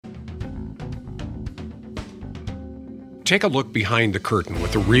Take a look behind the curtain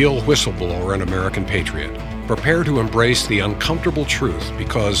with the real whistleblower and American patriot. Prepare to embrace the uncomfortable truth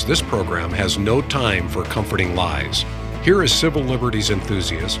because this program has no time for comforting lies. Here is civil liberties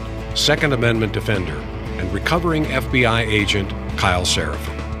enthusiast, Second Amendment defender, and recovering FBI agent Kyle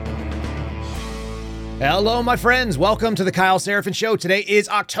Seraphin. Hello, my friends. Welcome to the Kyle Seraphin Show. Today is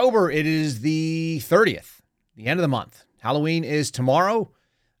October. It is the 30th, the end of the month. Halloween is tomorrow,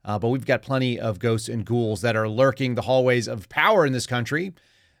 but we've got plenty of ghosts and ghouls that are lurking the hallways of power in this country,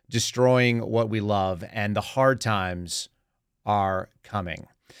 destroying what we love, and the hard times are coming.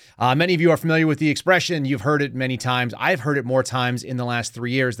 Many of you are familiar with the expression. You've heard it many times. I've heard it more times in the last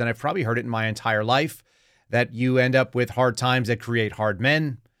 3 years than I've probably heard it in my entire life, that you end up with hard times that create hard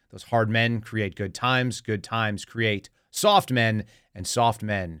men. Those hard men create good times create soft men, and soft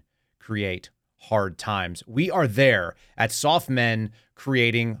men create hard times. We are there at Soft Men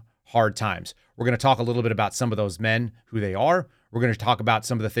Creating Hard Times. We're going to talk a little bit about some of those men, who they are. We're going to talk about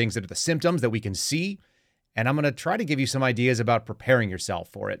some of the things that are the symptoms that we can see. And I'm going to try to give you some ideas about preparing yourself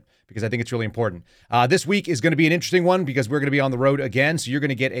for it, because I think it's really important. This week is going to be an interesting one because we're going to be on the road again. So you're going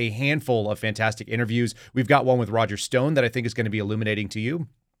to get a handful of fantastic interviews. We've got one with Roger Stone that I think is going to be illuminating to you.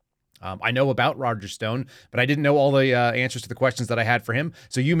 I know about Roger Stone, but I didn't know all the answers to the questions that I had for him.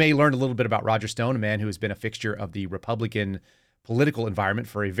 So you may learn a little bit about Roger Stone, a man who has been a fixture of the Republican political environment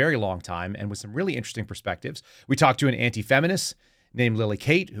for a very long time and with some really interesting perspectives. We talked to an anti-feminist named Lily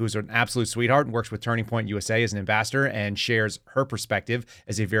Kate, who's an absolute sweetheart and works with Turning Point USA as an ambassador and shares her perspective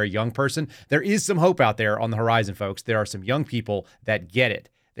as a very young person. There is some hope out there on the horizon, folks. There are some young people that get it.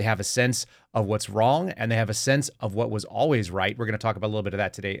 They have a sense of what's wrong, and they have a sense of what was always right. We're going to talk about a little bit of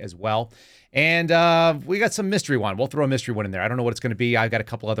that today as well. And we got some mystery one. We'll throw a mystery one in there. I don't know what it's going to be. I've got a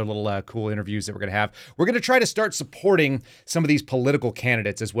couple other little cool interviews that we're going to have. We're going to try to start supporting some of these political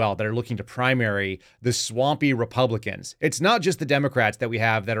candidates as well that are looking to primary the swampy Republicans. It's not just the Democrats that we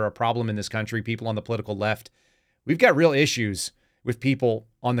have that are a problem in this country, people on the political left. We've got real issues with people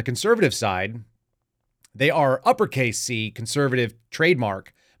on the conservative side. They are uppercase C, conservative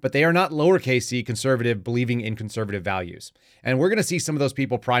trademark, but they are not lowercase c conservative, believing in conservative values. And we're going to see some of those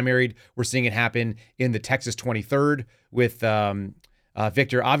people primaried. We're seeing it happen in the Texas 23rd with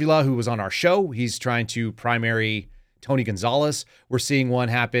Victor Avila, who was on our show. He's trying to primary Tony Gonzalez. We're seeing one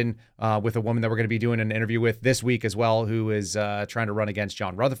happen with a woman that we're going to be doing an interview with this week as well, who is trying to run against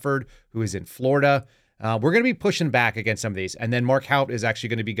John Rutherford, who is in Florida. We're going to be pushing back against some of these. And then Mark Houpt is actually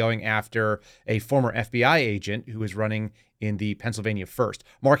going to be going after a former FBI agent who is running in the Pennsylvania 1st.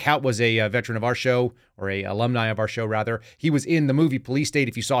 Mark Houpt was a veteran of our show, or a alumni of our show, rather. He was in the movie Police State,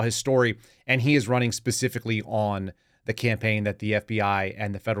 if you saw his story, and he is running specifically on the campaign that the FBI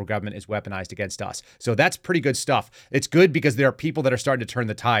and the federal government is weaponized against us. So that's pretty good stuff. It's good because there are people that are starting to turn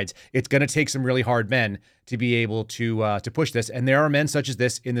the tides. It's going to take some really hard men to be able to push this. And there are men such as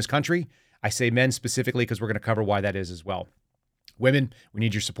this in this country. I say men specifically because we're going to cover why that is as well. Women, we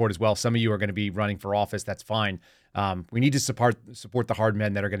need your support as well. Some of you are going to be running for office. That's fine. We need to support the hard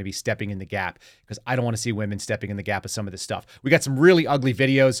men that are going to be stepping in the gap, because I don't want to see women stepping in the gap of some of this stuff. We got some really ugly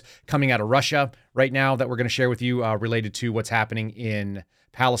videos coming out of Russia right now that we're going to share with you related to what's happening in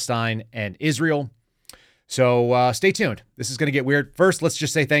Palestine and Israel. So stay tuned. This is going to get weird. First, let's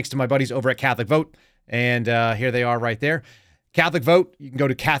just say thanks to my buddies over at Catholic Vote. And here they are right there. Catholic Vote, you can go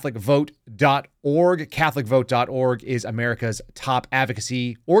to catholicvote.org. Catholicvote.org is America's top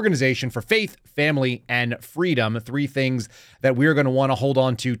advocacy organization for faith, family, and freedom. 3 things that we're going to want to hold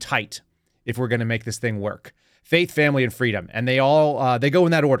on to tight if we're going to make this thing work. Faith, family, and freedom. And they all they go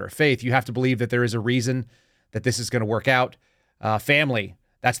in that order. Faith, you have to believe that there is a reason that this is going to work out. Family,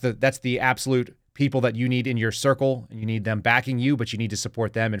 that's the absolute people that you need in your circle, and you need them backing you, but you need to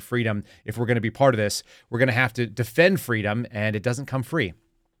support them. And freedom, if we're going to be part of this, we're going to have to defend freedom, and it doesn't come free.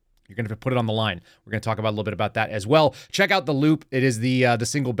 You're going to put it on the line. We're going to talk about a little bit about that as well. Check out The Loop. It is the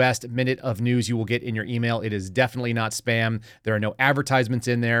single best minute of news you will get in your email. It is definitely not spam. There are no advertisements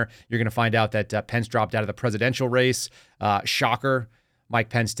in there. You're going to find out that Pence dropped out of the presidential race. Shocker. Mike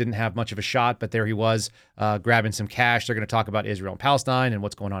Pence didn't have much of a shot, but there he was grabbing some cash. They're going to talk about Israel and Palestine and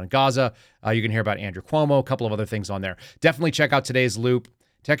what's going on in Gaza. You can hear about Andrew Cuomo, a couple of other things on there. Definitely check out today's Loop.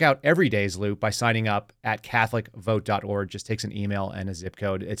 Check out every day's Loop by signing up at catholicvote.org. Just takes an email and a zip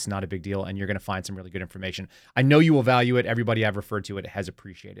code. It's not a big deal, and you're going to find some really good information. I know you will value it. Everybody I've referred to it has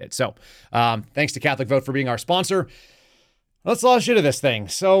appreciated it. So thanks to Catholic Vote for being our sponsor. Let's launch into this thing.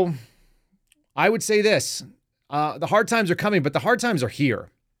 So I would say this. The hard times are coming, but the hard times are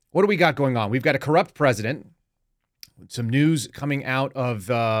here. What do we got going on? We've got a corrupt president. Some news coming out of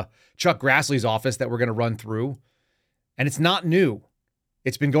Chuck Grassley's office that we're going to run through. And it's not new.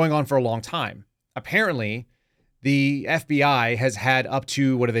 It's been going on for a long time. Apparently, the FBI has had up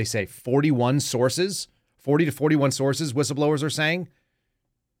to, what do they say, 41 sources, 40 to 41 sources, whistleblowers are saying,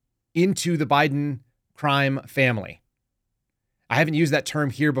 into the Biden crime family. I haven't used that term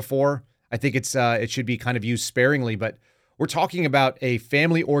here before. I think it should be kind of used sparingly, but we're talking about a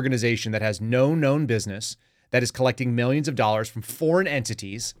family organization that has no known business, that is collecting millions of dollars from foreign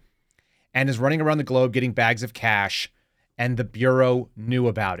entities and is running around the globe getting bags of cash, and the Bureau knew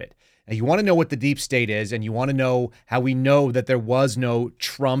about it. Now, you want to know what the deep state is, and you want to know how we know that there was no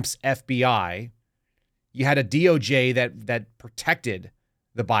Trump's FBI. You had a DOJ that protected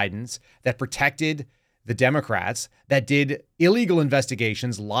the Bidens, that protected the Democrats, that did illegal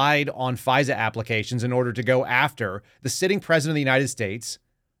investigations, lied on FISA applications in order to go after the sitting president of the United States.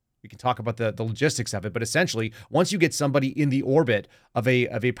 We can talk about the logistics of it, but essentially, once you get somebody in the orbit of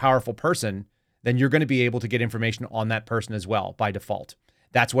a powerful person, then you're going to be able to get information on that person as well by default.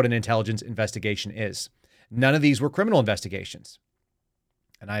 That's what an intelligence investigation is. None of these were criminal investigations.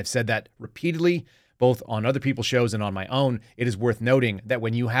 And I've said that repeatedly, both on other people's shows and on my own. It is worth noting that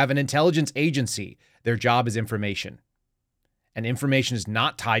when you have an intelligence agency, their job is information. And information is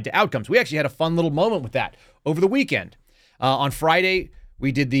not tied to outcomes. We actually had a fun little moment with that over the weekend. On Friday,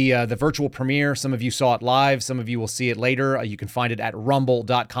 we did the virtual premiere. Some of you saw it live. Some of you will see it later. You can find it at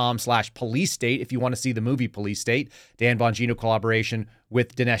rumble.com/Police State if you want to see the movie Police State, Dan Bongino collaboration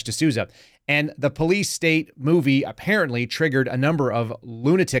with Dinesh D'Souza. And the Police State movie apparently triggered a number of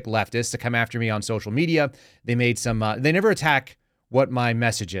lunatic leftists to come after me on social media. They made some, they never attack what my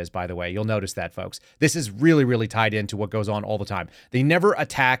message is, by the way. You'll notice that, folks. This is really, really tied into what goes on all the time. They never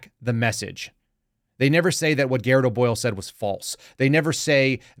attack the message. They never say that what Garrett O'Boyle said was false. They never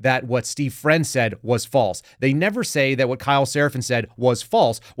say that what Steve Friend said was false. They never say that what Kyle Seraphin said was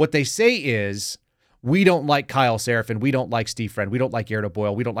false. What they say is, we don't like Kyle Seraphin. We don't like Steve Friend. We don't like Garrett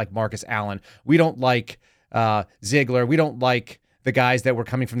O'Boyle. We don't like Marcus Allen. We don't like Ziegler. We don't like the guys that were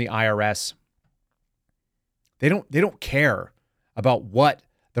coming from the IRS. They don't care about what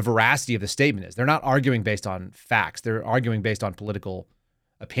the veracity of the statement is. They're not arguing based on facts. They're arguing based on political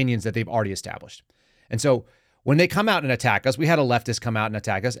opinions that they've already established. And so when they come out and attack us, we had a leftist come out and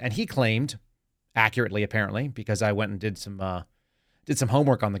attack us, and he claimed, accurately apparently, because I went and did some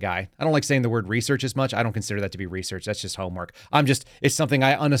homework on the guy. I don't like saying the word research as much. I don't consider that to be research. That's just homework. It's something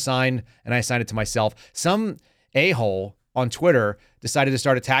I unassign, and I assign it to myself. Some a-hole on Twitter decided to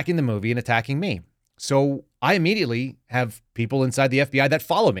start attacking the movie and attacking me. So I immediately have people inside the FBI that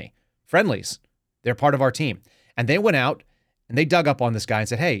follow me, friendlies. They're part of our team. And they went out and they dug up on this guy and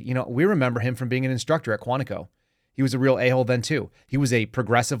said, hey, we remember him from being an instructor at Quantico. He was a real a-hole then too. He was a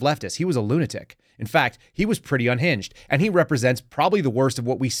progressive leftist. He was a lunatic. In fact, he was pretty unhinged. And he represents probably the worst of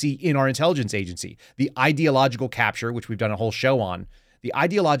what we see in our intelligence agency. The ideological capture, which we've done a whole show on, the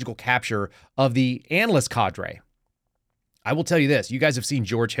ideological capture of the analyst cadre. I will tell you this. You guys have seen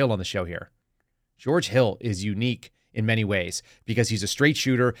George Hill on the show here. George Hill is unique in many ways because he's a straight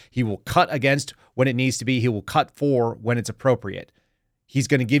shooter. He will cut against when it needs to be. He will cut for when it's appropriate. He's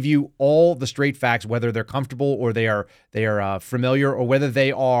going to give you all the straight facts, whether they're comfortable or they are familiar, or whether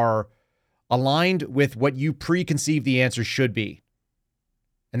they are aligned with what you preconceive the answer should be.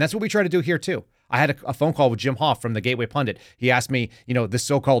 And that's what we try to do here too. I had a phone call with Jim Hoff from the Gateway Pundit. He asked me, this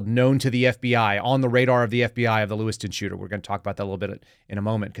so-called known to the FBI, on the radar of the FBI of the Lewiston shooter. We're going to talk about that a little bit in a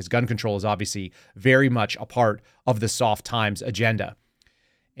moment because gun control is obviously very much a part of the soft times agenda.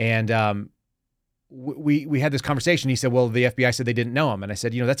 And we had this conversation. He said, well, the FBI said they didn't know him. And I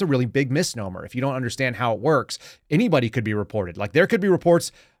said, that's a really big misnomer. If you don't understand how it works, anybody could be reported. Like there could be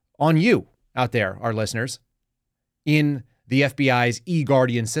reports on you out there, our listeners, in the FBI's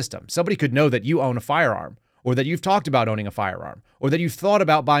eGuardian system. Somebody could know that you own a firearm, or that you've talked about owning a firearm, or that you've thought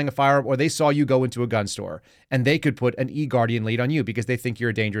about buying a firearm, or they saw you go into a gun store, and they could put an eGuardian lead on you because they think you're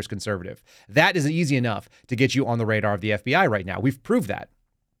a dangerous conservative. That is easy enough to get you on the radar of the FBI right now. We've proved that.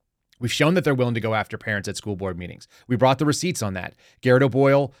 We've shown that they're willing to go after parents at school board meetings. We brought the receipts on that. Garrett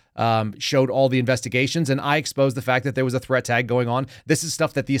O'Boyle showed all the investigations, and I exposed the fact that there was a threat tag going on. This is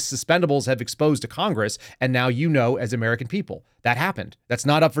stuff that the suspendables have exposed to Congress, and now as American people. That happened. That's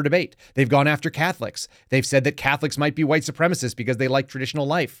not up for debate. They've gone after Catholics. They've said that Catholics might be white supremacists because they like traditional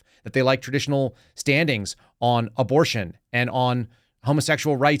life, that they like traditional standings on abortion and on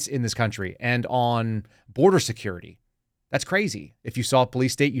homosexual rights in this country and on border security. That's crazy. If you saw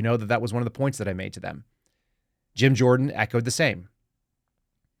Police State, you know that was one of the points that I made to them. Jim Jordan echoed the same.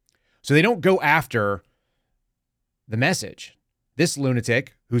 So they don't go after the message. This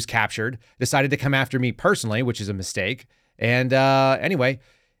lunatic who's captured decided to come after me personally, which is a mistake. And anyway,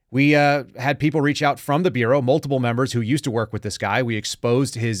 We had people reach out from the Bureau, multiple members who used to work with this guy. We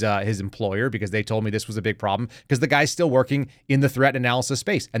exposed his employer because they told me this was a big problem because the guy's still working in the threat analysis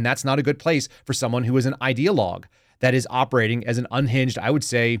space. And that's not a good place for someone who is an ideologue that is operating as an unhinged, I would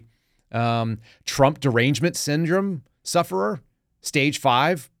say, Trump derangement syndrome sufferer, stage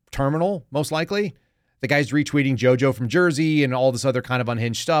 5, terminal, most likely. The guy's retweeting JoJo from Jersey and all this other kind of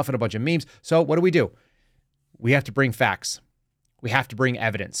unhinged stuff and a bunch of memes. So what do? We have to bring facts. We have to bring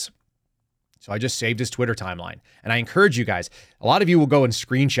evidence. So I just saved his Twitter timeline. And I encourage you guys, a lot of you will go and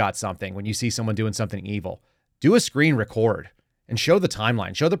screenshot something when you see someone doing something evil. Do a screen record and show the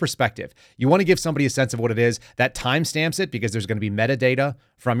timeline, show the perspective. You want to give somebody a sense of what it is. That timestamps it because there's going to be metadata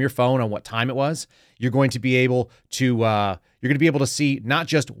from your phone on what time it was. You're going to be able to see not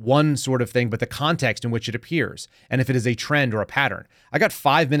just one sort of thing, but the context in which it appears, and if it is a trend or a pattern. I got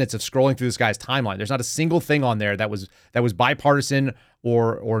 5 minutes of scrolling through this guy's timeline. There's not a single thing on there that was bipartisan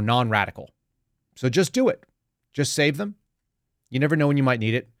or non-radical. So just do it. Just save them. You never know when you might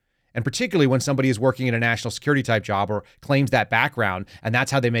need it. And particularly when somebody is working in a national security type job or claims that background, and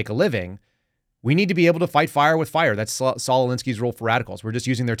that's how they make a living, we need to be able to fight fire with fire. That's Saul Alinsky's rule for radicals. We're just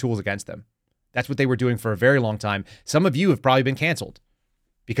using their tools against them. That's what they were doing for a very long time. Some of you have probably been canceled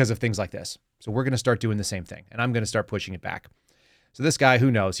because of things like this. So we're going to start doing the same thing, and I'm going to start pushing it back. So this guy, who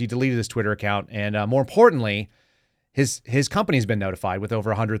knows? He deleted his Twitter account, and more importantly, his company's been notified with over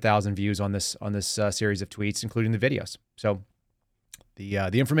 100,000 views on this series of tweets, including the videos. So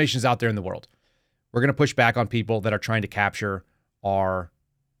the information is out there in the world. We're going to push back on people that are trying to capture our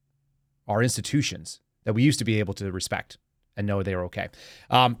institutions that we used to be able to respect and know they are okay.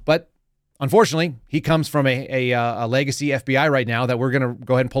 But unfortunately, he comes from a legacy FBI right now that we're going to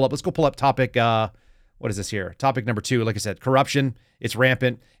go ahead and pull up. Let's go pull up topic. What is this here? Topic number 2. Like I said, corruption. It's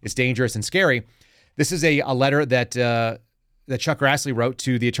rampant. It's dangerous and scary. This is a letter that Chuck Grassley wrote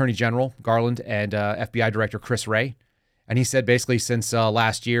to the Attorney General Garland and FBI Director Chris Wray. And he said basically since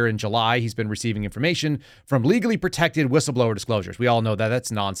last year in July, he's been receiving information from legally protected whistleblower disclosures. We all know that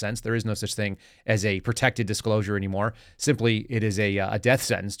that's nonsense. There is no such thing as a protected disclosure anymore. Simply, it is a death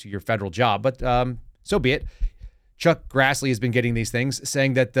sentence to your federal job. But so be it. Chuck Grassley has been getting these things,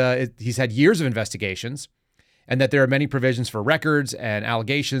 saying that he's had years of investigations and that there are many provisions for records and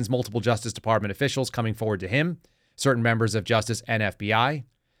allegations, multiple Justice Department officials coming forward to him, certain members of Justice and FBI,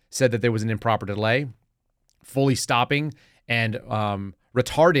 said that there was an improper delay, fully stopping and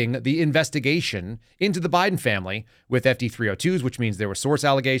retarding the investigation into the Biden family with FD-302s, which means there were source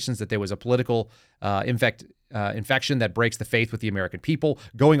allegations that there was a political infection that breaks the faith with the American people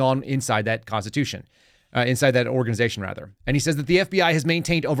going on inside that constitution, inside that organization, rather. And he says that the FBI has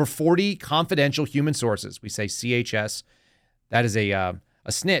maintained over 40 confidential human sources. We say CHS. That is a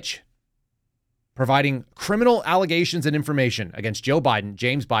snitch providing criminal allegations and information against Joe Biden,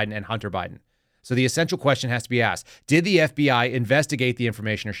 James Biden, and Hunter Biden. So the essential question has to be asked, did the FBI investigate the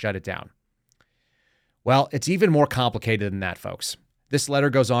information or shut it down? Well, it's even more complicated than that, folks. This letter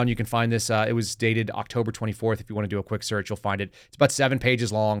goes on. You can find this. It was dated October 24th. If you want to do a quick search, you'll find it. It's about 7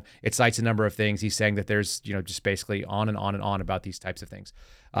 pages long. It cites a number of things. He's saying that there's, just basically on and on and on about these types of things.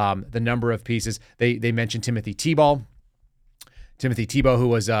 The number of pieces. They mentioned Timothy Tebow. Timothy Tebow, who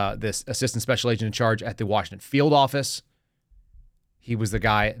was this assistant special agent in charge at the Washington field office. He was the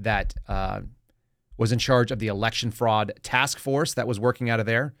guy that was in charge of the election fraud task force that was working out of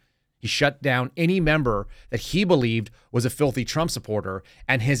there. He shut down any member that he believed was a filthy Trump supporter,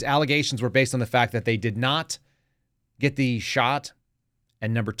 and his allegations were based on the fact that they did not get the shot,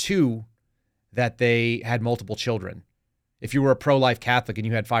 and number 2, that they had multiple children. If you were a pro-life Catholic and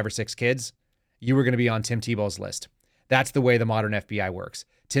you had 5 or 6 kids, you were going to be on Tim Tebow's list. That's the way the modern FBI works.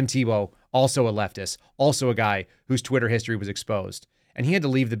 Tim Tebow, also a leftist, also a guy whose Twitter history was exposed, and he had to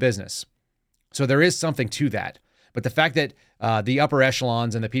leave the business. So there is something to that. But the fact that the upper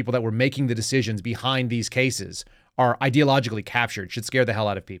echelons and the people that were making the decisions behind these cases are ideologically captured should scare the hell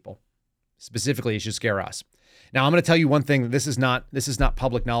out of people. Specifically, it should scare us. Now, I'm going to tell you one thing. This is not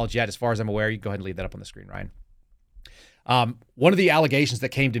public knowledge yet, as far as I'm aware. You can go ahead and leave that up on the screen, Ryan. One of the allegations that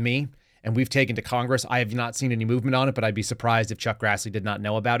came to me, and we've taken to Congress, I have not seen any movement on it, but I'd be surprised if Chuck Grassley did not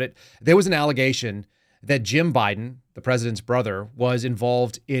know about it. There was an allegation that Jim Biden, the president's brother, was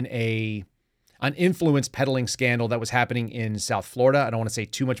involved in an influence peddling scandal that was happening in South Florida. I don't want to say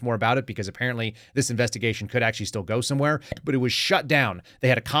too much more about it because apparently this investigation could actually still go somewhere, but it was shut down. They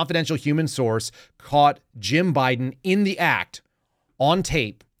had a confidential human source caught Jim Biden in the act on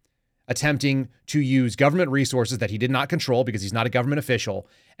tape, attempting to use government resources that he did not control because he's not a government official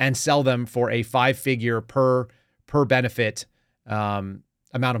and sell them for a 5-figure per benefit amount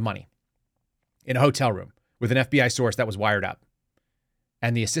of money in a hotel room with an FBI source that was wired up.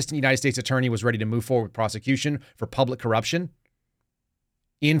 and the assistant United States attorney was ready to move forward with prosecution for public corruption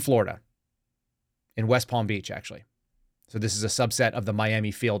in Florida, in West Palm Beach, actually. So this is a subset of the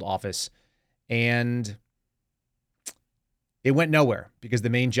Miami field office. And it went nowhere because the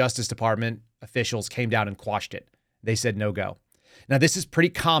Maine Justice Department officials came down and quashed it. They said no go. Now, this is pretty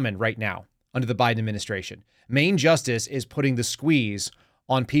common right now under the Biden administration. Maine Justice is putting the squeeze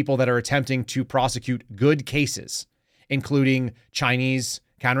on people that are attempting to prosecute good cases, including Chinese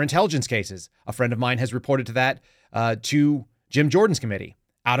counterintelligence cases. A friend of mine has reported to that to Jim Jordan's committee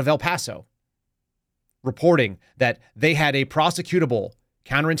out of El Paso, reporting that they had a prosecutable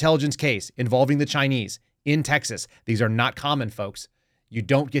counterintelligence case involving the Chinese in Texas. These are not common, folks. You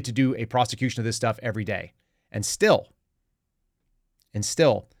don't get to do a prosecution of this stuff every day. And still,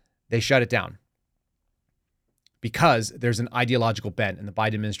 they shut it down because there's an ideological bent, and the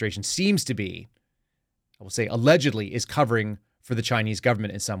Biden administration seems to be, I will say allegedly, is covering for the Chinese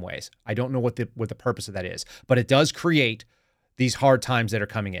government in some ways. I don't know what the purpose of that is, but it does create these hard times that are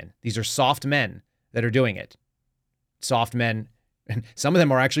coming in. These are soft men that are doing it. Soft men, and some of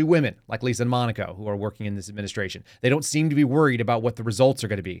them are actually women, like Lisa and Monaco, who are working in this administration. They don't seem to be worried about what the results are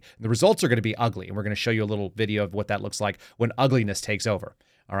going to be. The results are going to be ugly, and we're going to show you a little video of what that looks like when ugliness takes over.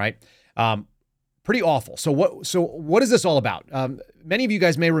 All right. Pretty awful. So what is this all about? Many of you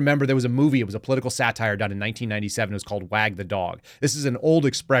guys may remember there was a movie. It was a political satire done in 1997. It was called Wag the Dog. This is an old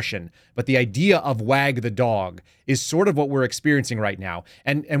expression, but the idea of wag the dog is sort of what we're experiencing right now.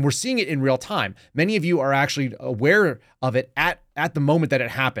 And we're seeing it in real time. Many of you are actually aware of it at the moment that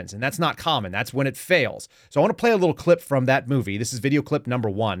it happens. And that's not common. That's when it fails. So I want to play a little clip from that movie. This is video clip number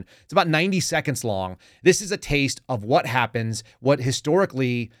 1. It's about 90 seconds long. This is a taste of what happens, what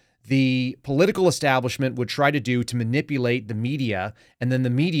historically the political establishment would try to do to manipulate the media, and then the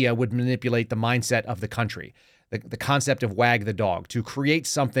media would manipulate the mindset of the country. The concept of wag the dog, to create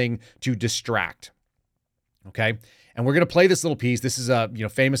something to distract. Okay? And we're going to play this little piece. This is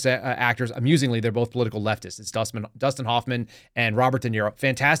famous actors. Amusingly, they're both political leftists. It's Dustin Hoffman and Robert De Niro.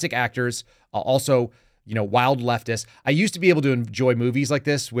 Fantastic actors. Also, wild leftists. I used to be able to enjoy movies like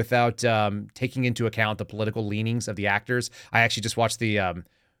this without taking into account the political leanings of the actors. I actually just watched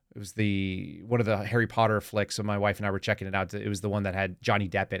it was one of the Harry Potter flicks, so my wife and I were checking it out. It was the one that had Johnny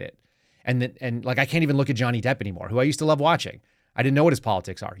Depp in it. And I can't even look at Johnny Depp anymore, who I used to love watching. I didn't know what his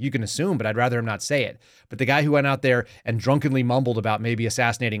politics are. You can assume, but I'd rather him not say it. But the guy who went out there and drunkenly mumbled about maybe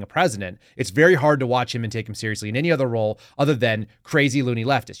assassinating a president, it's very hard to watch him and take him seriously in any other role other than crazy loony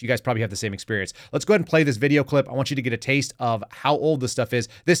leftist. You guys probably have the same experience. Let's go ahead and play this video clip. I want you to get a taste of how old this stuff is.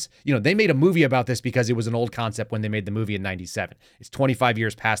 This, they made a movie about this because it was an old concept when they made the movie in 97. It's 25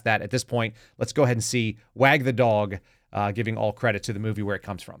 years past that at this point. Let's go ahead and see Wag the Dog, giving all credit to the movie where it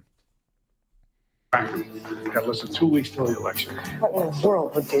comes from. You got less than 2 weeks till the election. What in the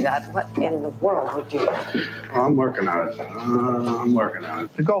world would do that? What in the world would do that? I'm working on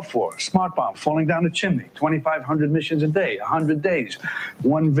it. To go for a smart bomb falling down a chimney, 2,500 missions a day, 100 days.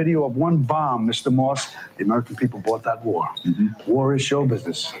 One video of one bomb, Mr. Morse. The American people bought that war. Mm-hmm. War is show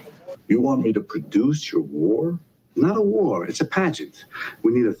business. You want me to produce your war? Not a war. It's a pageant.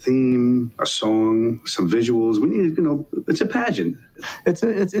 We need a theme, a song, some visuals. We need, it's a pageant. It's a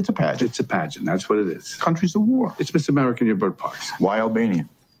pageant. It's a pageant. That's what it is. Country's a war. It's Miss America in your bird parks. Why Albania?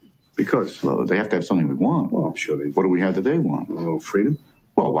 Because. Well, they have to have something we want. Well, I'm sure they. What do we have that they want? Oh, freedom.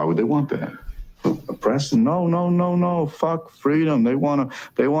 Well, why would they want that? Oppress? No. Fuck freedom. They want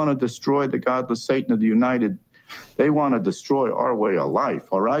to destroy the godless Satan of the United. They want to destroy our way of life,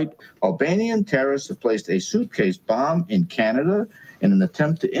 all right? Albanian terrorists have placed a suitcase bomb in Canada in an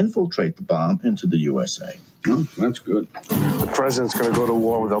attempt to infiltrate the bomb into the USA. Oh, that's good. The president's going to go to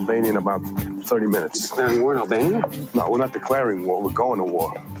war with Albania in about 30 minutes. Declaring war in Albania? No, we're not declaring war. We're going to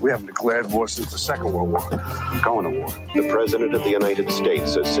war. We haven't declared war since the Second World War. We're going to war. The President of the United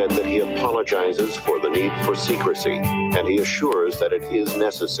States has said that he apologizes for the need for secrecy, and he assures that it is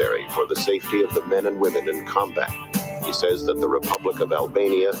necessary for the safety of the men and women in combat. He says that the Republic of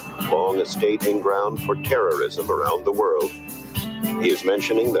Albania, long a staging ground for terrorism around the world, he is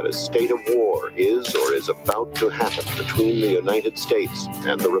mentioning that a state of war is or is about to happen between the United States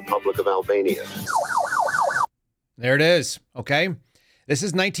and the Republic of Albania. There it is. Okay. This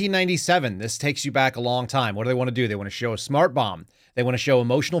is 1997. This takes you back a long time. What do they want to do? They want to show a smart bomb. They want to show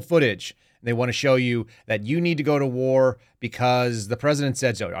emotional footage. They want to show you that you need to go to war because the president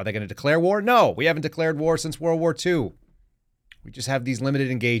said so. Are they going to declare war? No, we haven't declared war since World War II. We just have these limited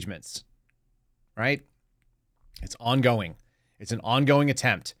engagements, right? It's ongoing. It's an ongoing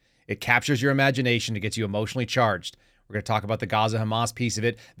attempt. It captures your imagination to get you emotionally charged. We're going to talk about the Gaza-Hamas piece of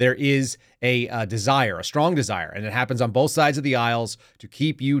it. There is a desire, a strong desire, and it happens on both sides of the aisles to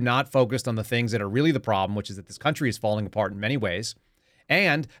keep you not focused on the things that are really the problem, which is that this country is falling apart in many ways,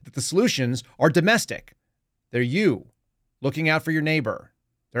 and that the solutions are domestic. They're you looking out for your neighbor.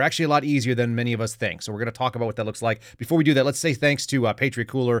 They're actually a lot easier than many of us think. So we're going to talk about what that looks like. Before we do that, let's say thanks to Patriot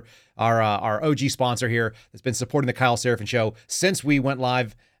Cooler, our OG sponsor here that's been supporting the Kyle Seraphin Show since we went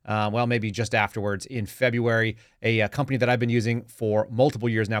live, maybe just afterwards in February, a company that I've been using for multiple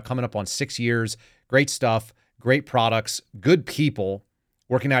years now, coming up on 6 years. Great stuff, great products, good people,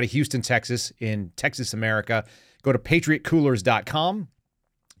 working out of Houston, Texas, in Texas, America. Go to patriotcoolers.com.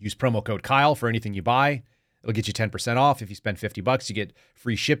 Use promo code Kyle for anything you buy. It'll get you 10% off. If you spend $50, you get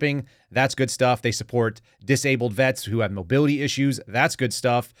free shipping. That's good stuff. They support disabled vets who have mobility issues. That's good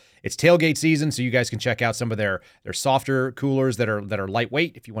stuff. It's tailgate season, so you guys can check out some of their softer coolers that are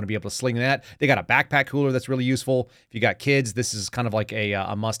lightweight if you want to be able to sling that. They got a backpack cooler that's really useful. If you got kids, this is kind of like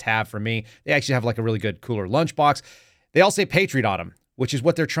a must-have for me. They actually have like a really good cooler lunchbox. They all say Patriot on them, which is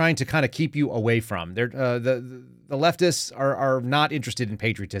what they're trying to kind of keep you away from. They're the leftists are not interested in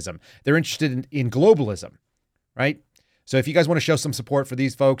patriotism. They're interested in globalism. Right? So if you guys want to show some support for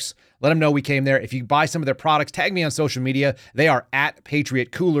these folks, let them know we came there. If you buy some of their products, tag me on social media. They are at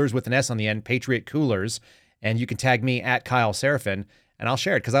Patriot Coolers with an S on the end, Patriot Coolers. And you can tag me at Kyle Seraphin, and I'll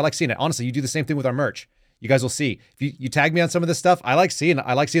share it because I like seeing it. Honestly, you do the same thing with our merch. You guys will see. If you tag me on some of this stuff, I like seeing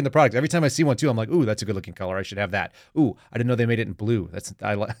the products. Every time I see one too, I'm like, ooh, that's a good looking color. I should have that. Ooh, I didn't know they made it in blue.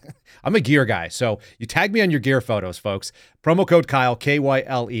 I'm a gear guy. So you tag me on your gear photos, folks. Promo code Kyle,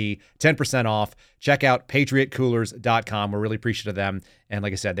 KYLE, 10% off. Check out patriotcoolers.com. We're really appreciative of them. And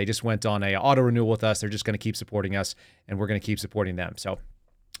like I said, they just went on a auto renewal with us. They're just going to keep supporting us, and we're going to keep supporting them. So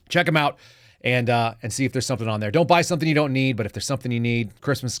check them out. And see if there's something on there. Don't buy something you don't need, but if there's something you need,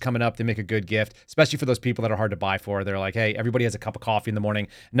 Christmas is coming up, they make a good gift, especially for those people that are hard to buy for. They're like, hey, everybody has a cup of coffee in the morning.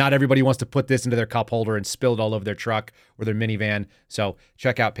 Not everybody wants to put this into their cup holder and spill it all over their truck or their minivan. So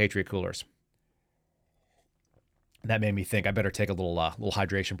check out Patriot Coolers. That made me think I better take a little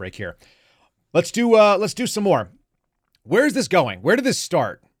hydration break here. Let's do some more. Where is this going? Where did this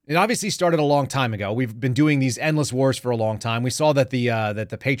start? It obviously started a long time ago. We've been doing these endless wars for a long time. We saw that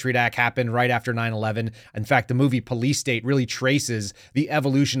the Patriot Act happened right after 9/11. In fact, the movie Police State really traces the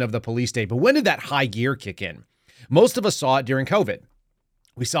evolution of the police state. But when did that high gear kick in? Most of us saw it during COVID.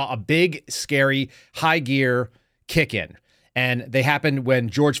 We saw a big, scary, high gear kick in. And they happened when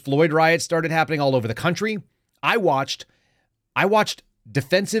George Floyd riots started happening all over the country. I watched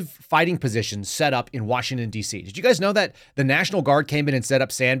defensive fighting positions set up in Washington, D.C. Did you guys know that the National Guard came in and set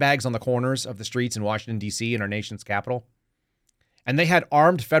up sandbags on the corners of the streets in Washington, D.C., in our nation's capital? And they had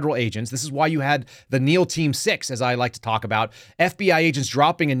armed federal agents. This is why you had the NEAL Team 6, as I like to talk about. FBI agents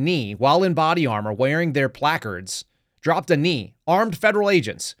dropping a knee while in body armor, wearing their placards, dropped a knee. Armed federal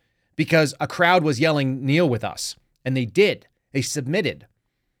agents, because a crowd was yelling, "Kneel with us." And they did. They submitted.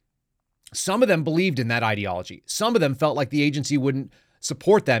 Some of them believed in that ideology. Some of them felt like the agency wouldn't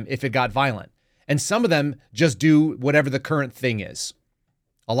support them if it got violent. And some of them just do whatever the current thing is.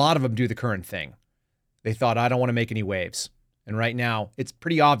 A lot of them do the current thing. They thought, I don't want to make any waves. And right now, it's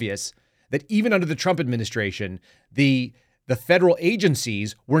pretty obvious that even under the Trump administration, the federal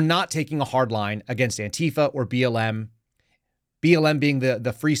agencies were not taking a hard line against Antifa or BLM. BLM being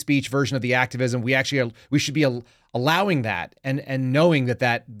the free speech version of the activism. We should be allowing that and knowing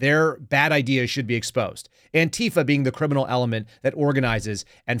that their bad ideas should be exposed. Antifa being the criminal element that organizes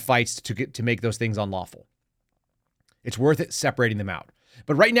and fights to make those things unlawful. It's worth it separating them out.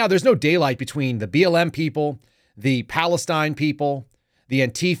 But right now, there's no daylight between the BLM people, the Palestine people, the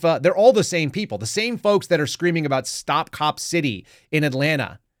Antifa. They're all the same people, the same folks that are screaming about Stop Cop City in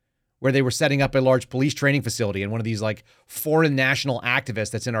Atlanta, where they were setting up a large police training facility, and one of these like foreign national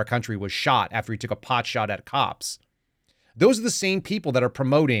activists that's in our country was shot after he took a pot shot at cops. Those are the same people that are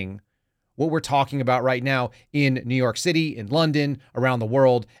promoting what we're talking about right now in New York City, in London, around the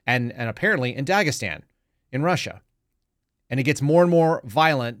world, and apparently in Dagestan, in Russia. And it gets more and more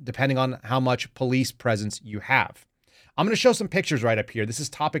violent depending on how much police presence you have. I'm going to show some pictures right up here. This is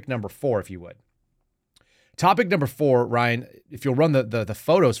topic number 4, if you would. Topic number 4, Ryan, if you'll run the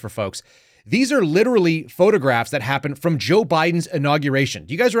photos for folks, these are literally photographs that happened from Joe Biden's inauguration.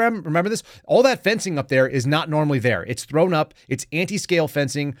 Do you guys remember this? All that fencing up there is not normally there. It's thrown up. It's anti-scale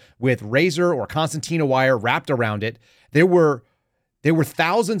fencing with razor or concertina wire wrapped around it. There were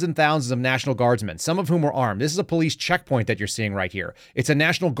thousands and thousands of National Guardsmen, some of whom were armed. This is a police checkpoint that you're seeing right here. It's a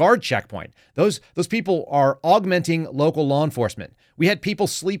National Guard checkpoint. Those people are augmenting local law enforcement. We had people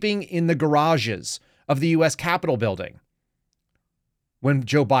sleeping in the garages of the U.S. Capitol building when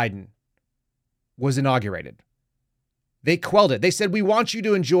Joe Biden was inaugurated. They quelled it. They said, we want you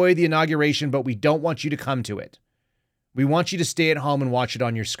to enjoy the inauguration, but we don't want you to come to it. We want you to stay at home and watch it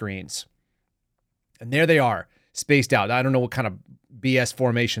on your screens. And there they are, spaced out. I don't know what kind of BS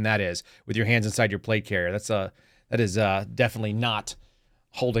formation that is with your hands inside your plate carrier. That is definitely not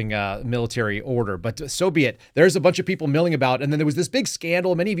holding military order, but so be it. There's a bunch of people milling about, and then there was this big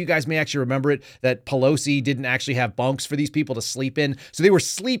scandal. Many of you guys may actually remember it, that Pelosi didn't actually have bunks for these people to sleep in. So they were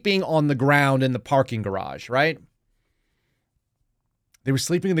sleeping on the ground in the parking garage, right? They were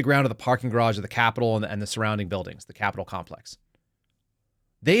sleeping in the ground of the parking garage of the Capitol and the surrounding buildings, the Capitol complex.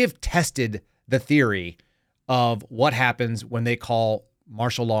 They have tested the theory of what happens when they call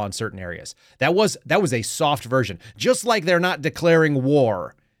martial law in certain areas. That was a soft version. Just like they're not declaring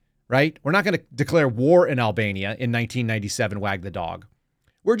war, right? We're not going to declare war in Albania in 1997, wag the dog.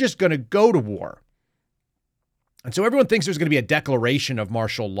 We're just going to go to war. And so everyone thinks there's going to be a declaration of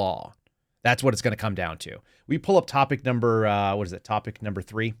martial law. That's what it's going to come down to. We pull up topic number, topic number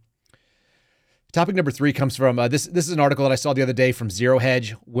 3. Topic number 3 comes from, this is an article that I saw the other day from Zero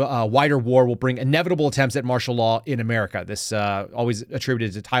Hedge. Wider war will bring inevitable attempts at martial law in America. This always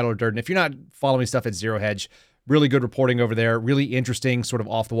attributed to Tyler Durden. If you're not following stuff at Zero Hedge, really good reporting over there. Really interesting, sort of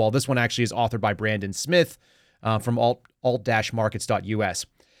off the wall. This one actually is authored by Brandon Smith from alt-markets.us.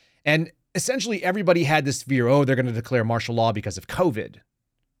 And essentially everybody had this fear, they're going to declare martial law because of COVID,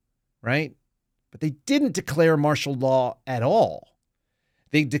 right? But they didn't declare martial law at all.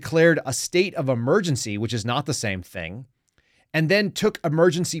 They declared a state of emergency, which is not the same thing, and then took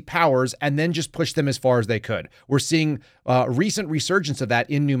emergency powers and then just pushed them as far as they could. We're seeing recent resurgence of that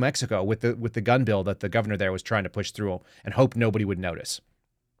in New Mexico with the gun bill that the governor there was trying to push through and hope nobody would notice.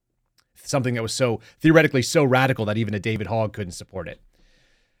 Something that was so theoretically so radical that even a David Hogg couldn't support it.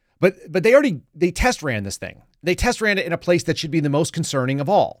 But they test ran this thing. They test ran it in a place that should be the most concerning of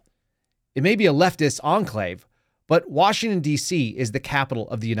all. It may be a leftist enclave, but Washington, D.C. is the capital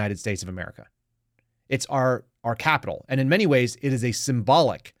of the United States of America. It's our capital. And in many ways, it is a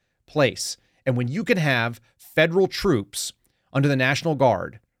symbolic place. And when you can have federal troops under the National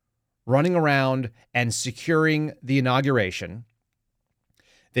Guard running around and securing the inauguration,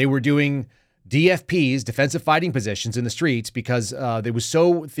 they were doing DFPs, defensive fighting positions, in the streets because they was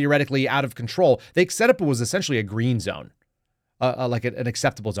so theoretically out of control. They set up, it was essentially a green zone. Like an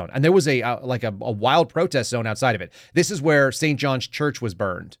acceptable zone. And there was a wild protest zone outside of it. This is where St. John's Church was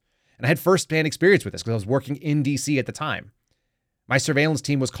burned. And I had firsthand experience with this because I was working in D.C. at the time. My surveillance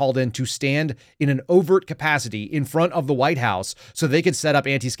team was called in to stand in an overt capacity in front of the White House so they could set up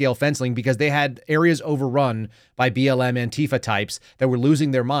anti-scale fencing because they had areas overrun by BLM Antifa types that were losing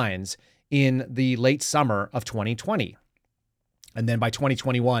their minds in the late summer of 2020. And then by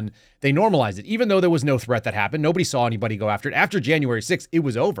 2021, they normalized it. Even though there was no threat that happened, nobody saw anybody go after it. After January 6th, it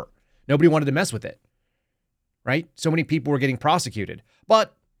was over. Nobody wanted to mess with it, right? So many people were getting prosecuted.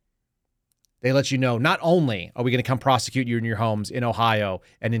 But they let you know, not only are we going to come prosecute you in your homes in Ohio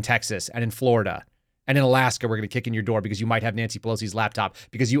and in Texas and in Florida and in Alaska, we're going to kick in your door because you might have Nancy Pelosi's laptop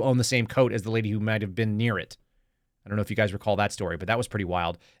because you own the same coat as the lady who might have been near it. I don't know if you guys recall that story, but that was pretty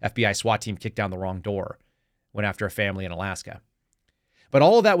wild. FBI SWAT team kicked down the wrong door, went after a family in Alaska. But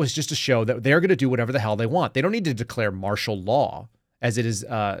all of that was just to show that they're going to do whatever the hell they want. They don't need to declare martial law, as it is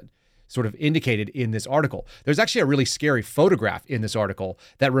sort of indicated in this article. There's actually a really scary photograph in this article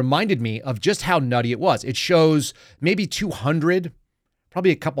that reminded me of just how nutty it was. It shows maybe 200,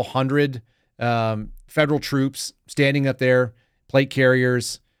 probably a couple hundred federal troops standing up there, plate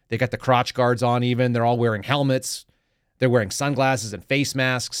carriers. They got the crotch guards on even. They're all wearing helmets. They're wearing sunglasses and face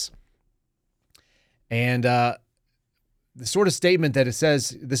masks. And the sort of statement that it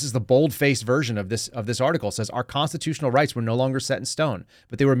says, this is the bold-faced version of this article, says our constitutional rights were no longer set in stone,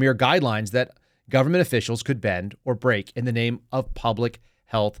 but they were mere guidelines that government officials could bend or break in the name of public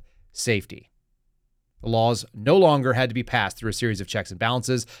health safety. The laws no longer had to be passed through a series of checks and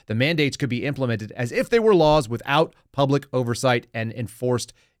balances. The mandates could be implemented as if they were laws without public oversight and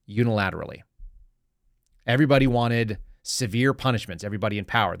enforced unilaterally. Everybody wanted severe punishments, everybody in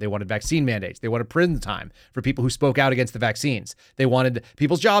power. They wanted vaccine mandates. They wanted prison time for people who spoke out against the vaccines. They wanted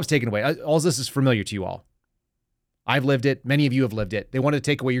people's jobs taken away. All this is familiar to you all. I've lived it. Many of you have lived it. They wanted to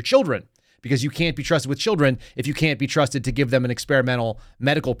take away your children because you can't be trusted with children if you can't be trusted to give them an experimental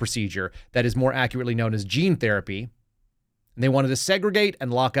medical procedure that is more accurately known as gene therapy. And they wanted to segregate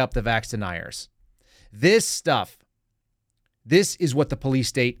and lock up the vax deniers. This stuff, this is what the police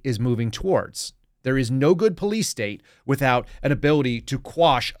state is moving towards. There is no good police state without an ability to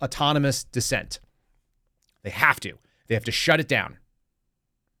quash autonomous dissent. They have to. They have to shut it down.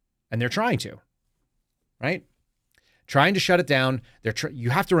 And they're trying to, right? trying to shut it down. You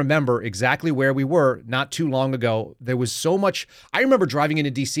have to remember exactly where we were not too long ago. There was so much. I remember driving into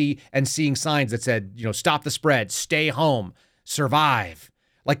DC and seeing signs that said, stop the spread, stay home, survive.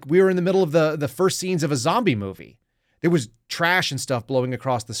 Like we were in the middle of the first scenes of a zombie movie. There was trash and stuff blowing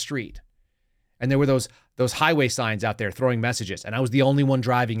across the street. And there were those highway signs out there throwing messages. And I was the only one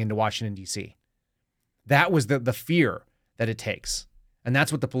driving into Washington, D.C. That was the fear that it takes. And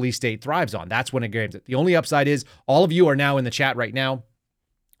that's what the police state thrives on. That's when it gains it. The only upside is all of you are now in the chat right now.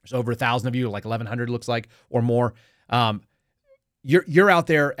 There's over 1,000 of you, like 1,100 looks like, or more. You're out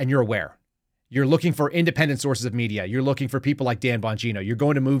there and you're aware. You're looking for independent sources of media. You're looking for people like Dan Bongino. You're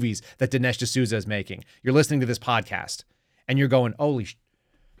going to movies that Dinesh D'Souza is making. You're listening to this podcast and you're going,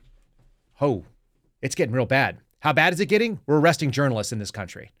 it's getting real bad. How bad is it getting? We're arresting journalists in this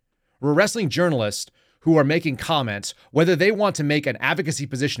country. We're arresting journalists who are making comments, whether they want to make an advocacy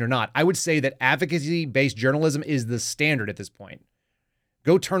position or not. I would say that advocacy-based journalism is the standard at this point.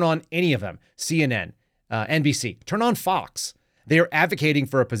 Go turn on any of them, CNN, NBC, turn on Fox. They are advocating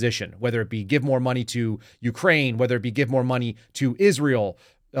for a position, whether it be give more money to Ukraine, whether it be give more money to Israel,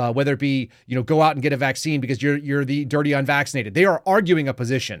 whether it be, go out and get a vaccine because you're the dirty unvaccinated. They are arguing a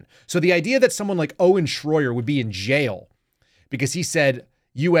position. So the idea that someone like Owen Schroyer would be in jail because he said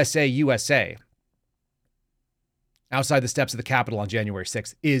USA, USA, outside the steps of the Capitol on January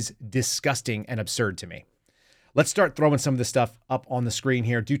 6th is disgusting and absurd to me. Let's start throwing some of this stuff up on the screen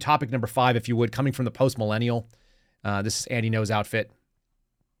here. Do topic number 5, if you would, coming from the Post-Millennial. This is Andy No's outfit.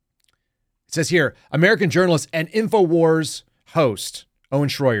 It says here, American journalist and InfoWars host, Owen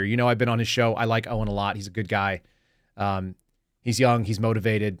Schroyer. I've been on his show. I like Owen a lot. He's a good guy. He's young. He's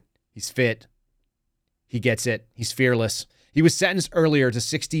motivated. He's fit. He gets it. He's fearless. He was sentenced earlier to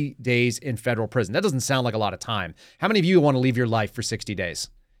 60 days in federal prison. That doesn't sound like a lot of time. How many of you want to leave your life for 60 days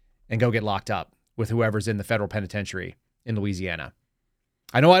and go get locked up with whoever's in the federal penitentiary in Louisiana?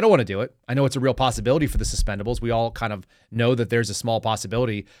 I know I don't want to do it. I know it's a real possibility for the suspendables. We all kind of know that there's a small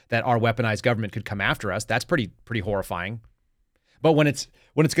possibility that our weaponized government could come after us. That's pretty horrifying. But when it's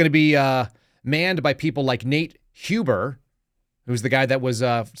going to be manned by people like Nate Huber, who's the guy that was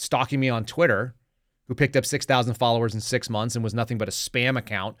stalking me on Twitter, who picked up 6,000 followers in 6 months and was nothing but a spam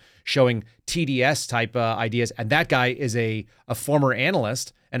account showing TDS type ideas. And that guy is a former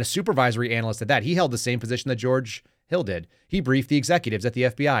analyst and a supervisory analyst at that. He held the same position that George Hill did. He briefed the executives at the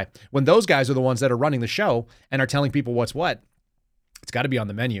FBI. When those guys are the ones that are running the show and are telling people what's what, it's got to be on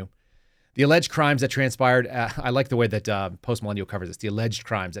the menu. The alleged crimes that transpired, I like the way that Post-Millennial covers this, the alleged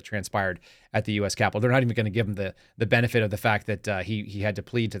crimes that transpired at the U.S. Capitol. They're not even going to give him the benefit of the fact that he had to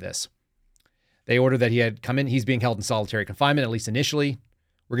plead to this. They ordered that he had come in. He's being held in solitary confinement, at least initially.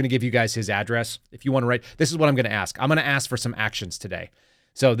 We're going to give you guys his address. If you want to write, this is what I'm going to ask. I'm going to ask for some actions today.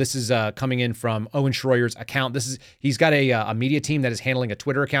 So this is coming in from Owen Schroyer's account. He's got a media team that is handling a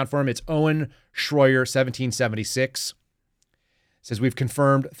Twitter account for him. It's Owen Schroyer 1776. It says we've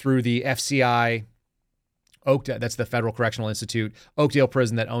confirmed through the FCI, Oakdale, that's the Federal Correctional Institute, Oakdale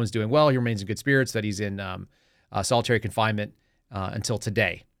Prison, that Owen's doing well. He remains in good spirits, that he's in solitary confinement until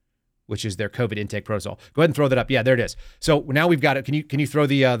today, which is their COVID intake protocol. Go ahead and throw that up. Yeah, there it is. So now we've got it. Can you throw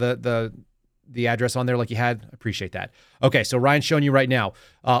the address on there like you had? I appreciate that. Okay, so Ryan's showing you right now.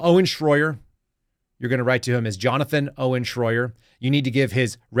 Owen Schroyer, you're going to write to him as Jonathan Owen Schroyer. You need to give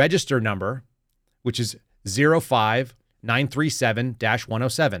his register number, which is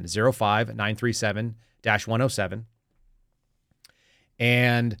 05937-107, 05937-107.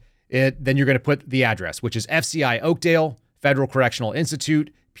 And then you're going to put the address, which is FCI Oakdale, Federal Correctional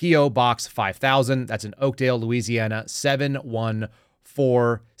Institute, P.O. Box 5000. That's in Oakdale, Louisiana,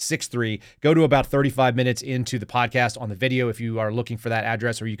 71463. Go to about 35 minutes into the podcast on the video if you are looking for that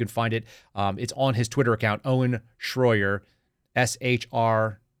address, or you can find it. It's on his Twitter account, Owen Schroyer,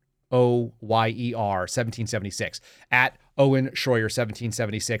 SHROYER 1776, at Owen Schroyer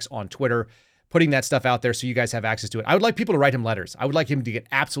 1776 on Twitter, putting that stuff out there so you guys have access to it. I would like people to write him letters. I would like him to get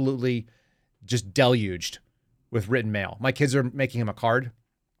absolutely just deluged with written mail. My kids are making him a card.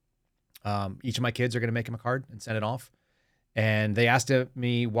 Each of my kids are going to make him a card and send it off. And they asked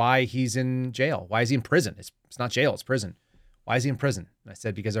me why he's in jail. Why is he in prison? It's not jail, it's prison. Why is he in prison? And I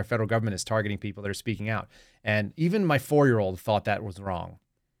said, because our federal government is targeting people that are speaking out. And even my 4-year-old thought that was wrong.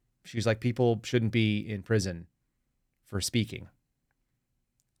 She was like, people shouldn't be in prison for speaking.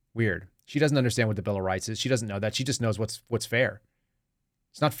 Weird. She doesn't understand what the Bill of Rights is. She doesn't know that. She just knows what's fair.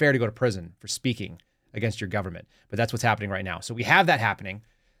 It's not fair to go to prison for speaking against your government. But that's what's happening right now. So we have that happening.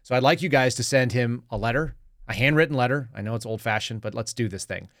 So I'd like you guys to send him a letter, a handwritten letter. I know it's old-fashioned, but let's do this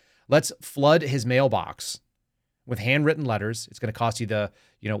thing. Let's flood his mailbox with handwritten letters. It's going to cost you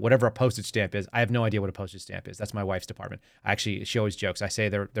whatever a postage stamp is. I have no idea what a postage stamp is. That's my wife's department. She always jokes. I say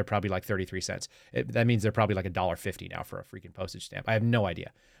they're probably like 33 cents. That means they're probably like $1.50 now for a freaking postage stamp. I have no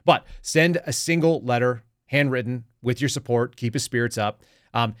idea. But send a single letter, handwritten, with your support. Keep his spirits up.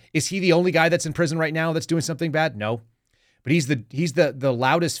 Is he the only guy that's in prison right now that's doing something bad? No. But he's the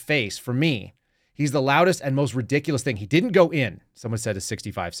loudest face for me. He's the loudest and most ridiculous thing. He didn't go in. Someone said it's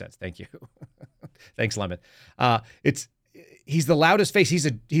 65 cents. Thank you. Thanks, Lemon. He's the loudest face.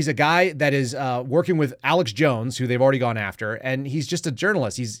 He's a guy that is working with Alex Jones, who they've already gone after, and he's just a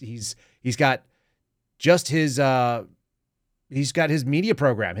journalist. He's got just his media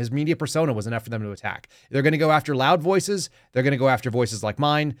program. His media persona was enough for them to attack. They're going to go after loud voices. They're going to go after voices like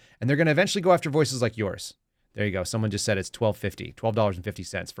mine, and they're going to eventually go after voices like yours. There you go. Someone just said it's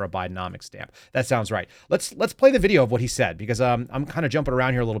 $12.50 for a Bidenomics stamp. That sounds right. Let's play the video of what he said, because I'm kind of jumping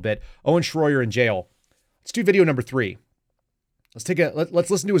around here a little bit. Owen Schroyer in jail. Let's do video number 3. Let's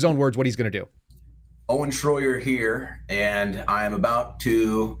listen to his own words, what he's going to do. Owen Schroyer here, and I am about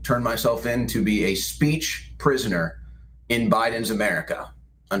to turn myself in to be a speech prisoner in Biden's America.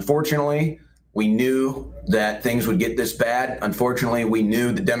 Unfortunately, we knew that things would get this bad. Unfortunately, we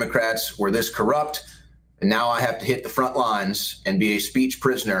knew the Democrats were this corrupt. And now I have to hit the front lines and be a speech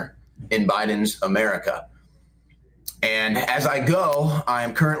prisoner in Biden's America. And as I go, I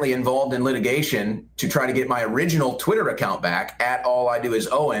am currently involved in litigation to try to get my original Twitter account back at All I Do Is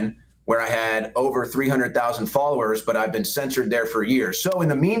Owen, where I had over 300,000 followers, but I've been censored there for years. So in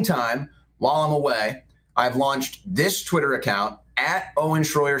the meantime, while I'm away, I've launched this Twitter account at Owen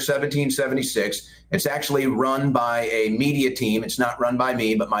Schroyer 1776. It's actually run by a media team. It's not run by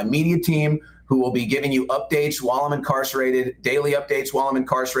me, but my media team, who will be giving you updates while I'm incarcerated, daily updates while I'm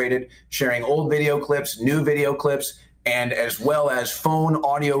incarcerated, sharing old video clips, new video clips, and as well as phone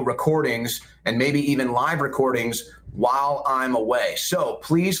audio recordings and maybe even live recordings while I'm away. So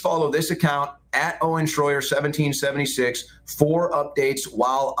please follow this account at Owen Schroyer 1776 for updates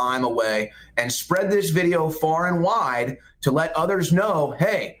while I'm away, and spread this video far and wide to let others know,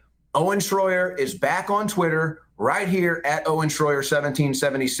 hey, Owen Schroyer is back on Twitter right here at Owen Schroyer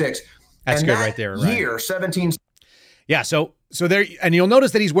 1776. That's and good that right there. Right? Year 17. Yeah. So there, and you'll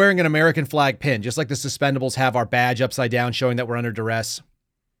notice that he's wearing an American flag pin, just like the Suspendables have our badge upside down, showing that we're under duress.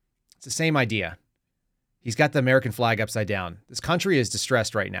 It's the same idea. He's got the American flag upside down. This country is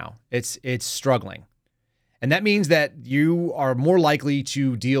distressed right now. It's struggling. And that means that you are more likely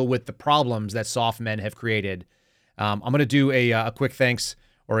to deal with the problems that soft men have created. I'm going to do a quick thanks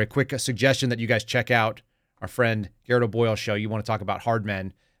or a quick suggestion that you guys check out our friend Garrett O'Boyle show. You want to talk about hard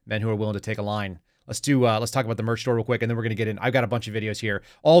men who are willing to take a line. Let's talk about the merch store real quick, and then we're going to get in. I've got a bunch of videos here.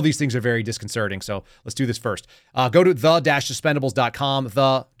 All these things are very disconcerting, so let's do this first. Go to the-suspendables.com.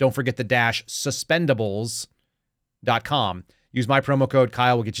 Don't forget the -suspendables.com. Use my promo code.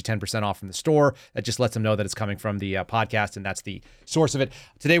 Kyle will get you 10% off from the store. That just lets them know that it's coming from the podcast, and that's the source of it.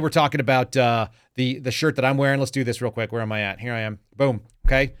 Today we're talking about the shirt that I'm wearing. Let's do this real quick. Where am I at? Here I am. Boom.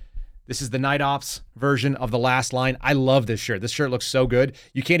 Okay. This is the Night Ops version of The Last Line. I love this shirt. This shirt looks so good.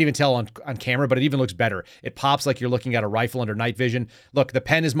 You can't even tell on camera, but it even looks better. It pops like you're looking at a rifle under night vision. Look, the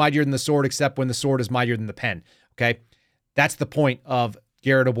pen is mightier than the sword, except when the sword is mightier than the pen. Okay? That's the point of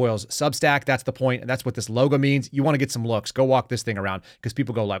Garrett O'Boyle's Substack. That's the point, and that's what this logo means. You want to get some looks. Go walk this thing around, because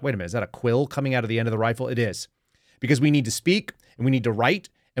people go like, wait a minute, is that a quill coming out of the end of the rifle? It is. Because we need to speak, and we need to write,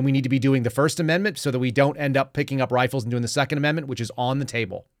 and we need to be doing the First Amendment so that we don't end up picking up rifles and doing the Second Amendment, which is on the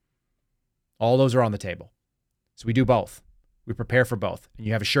table. All those are on the table. So we do both. We prepare for both. And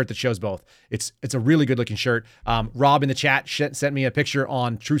you have a shirt that shows both. It's a really good looking shirt. Rob in the chat sent me a picture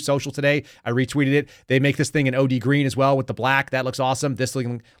on True Social today. I retweeted it. They make this thing in OD green as well with the black. That looks awesome. This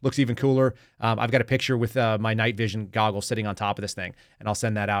looks even cooler. I've got a picture with my night vision goggles sitting on top of this thing, and I'll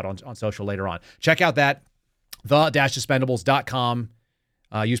send that out on social later on. Check out that, the-suspendables.com.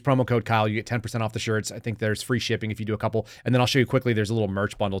 Use promo code Kyle. You get 10% off the shirts. I think there's free shipping if you do a couple. And then I'll show you quickly, there's a little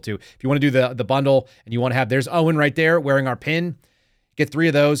merch bundle too. If you want to do the bundle and you want to have, there's Owen right there wearing our pin. Get 3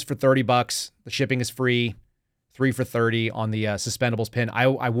 of those for $30. The shipping is free. 3 for $30 on the Suspendables pin.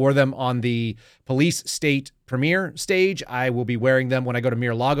 I wore them on the Police State premiere stage. I will be wearing them when I go to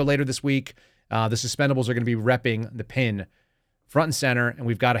Mar-a-Lago later this week. The Suspendables are going to be repping the pin front and center, and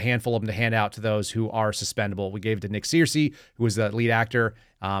we've got a handful of them to hand out to those who are suspendable. We gave it to Nick Searcy, who was the lead actor.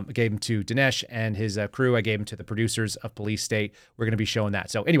 I gave him to Dinesh and his crew. I gave him to the producers of Police State. We're going to be showing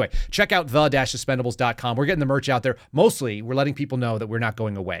that. So anyway, check out the-suspendables.com. We're getting the merch out there. Mostly, we're letting people know that we're not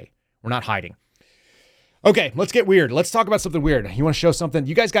going away. We're not hiding. Okay, let's get weird. Let's talk about something weird. You want to show something?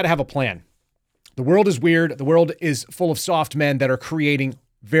 You guys got to have a plan. The world is weird. The world is full of soft men that are creating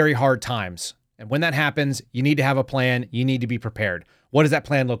very hard times. And when that happens, you need to have a plan. You need to be prepared. What does that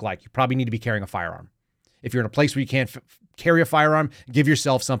plan look like? You probably need to be carrying a firearm. If you're in a place where you can't carry a firearm, give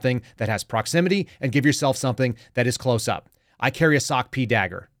yourself something that has proximity and give yourself something that is close up. I carry a Sock P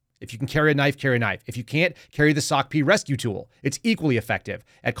dagger. If you can carry a knife, carry a knife. If you can't, carry the Sock P rescue tool. It's equally effective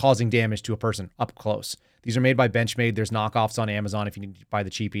at causing damage to a person up close. These are made by Benchmade. There's knockoffs on Amazon if you need to buy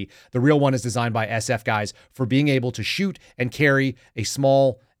the cheapie. The real one is designed by SF guys for being able to shoot and carry a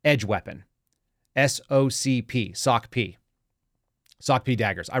small edge weapon. SOCP, Sock P. Sock P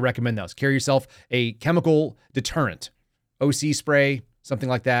daggers. I recommend those. Carry yourself a chemical deterrent. OC spray, something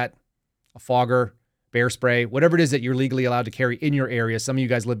like that. A fogger, bear spray, whatever it is that you're legally allowed to carry in your area. Some of you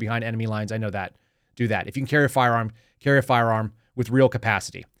guys live behind enemy lines. I know that. Do that. If you can carry a firearm with real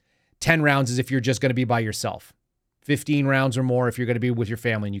capacity. 10 rounds is if you're just going to be by yourself. 15 rounds or more if you're going to be with your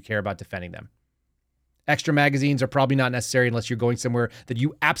family and you care about defending them. Extra magazines are probably not necessary unless you're going somewhere that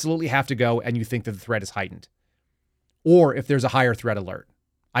you absolutely have to go and you think that the threat is heightened. Or if there's a higher threat alert.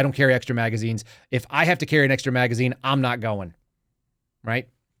 I don't carry extra magazines. If I have to carry an extra magazine, I'm not going. Right?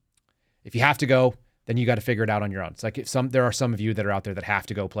 If you have to go, then you got to figure it out on your own. It's like there are some of you that are out there that have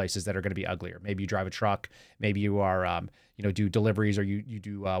to go places that are going to be uglier. Maybe you drive a truck. Maybe you are, do deliveries, or you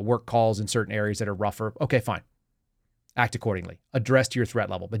do work calls in certain areas that are rougher. Okay, fine. Act accordingly. Address to your threat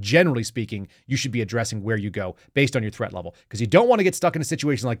level. But generally speaking, you should be addressing where you go based on your threat level, because you don't want to get stuck in a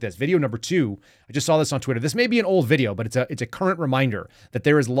situation like this. Video number 2, I just saw this on Twitter. This may be an old video, but it's a current reminder that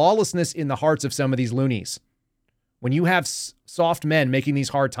there is lawlessness in the hearts of some of these loonies. When you have soft men making these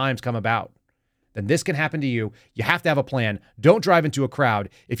hard times come about, then this can happen to you. You have to have a plan. Don't drive into a crowd.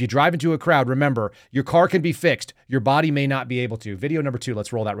 If you drive into a crowd, remember, your car can be fixed. Your body may not be able to. Video number 2,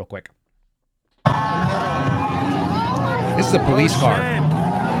 let's roll that real quick. This is a police car. Oh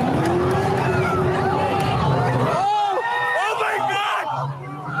my God!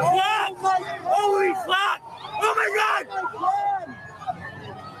 What? Holy fuck! Oh my God!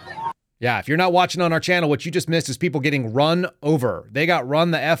 Yeah, if you're not watching on our channel, what you just missed is people getting run over. They got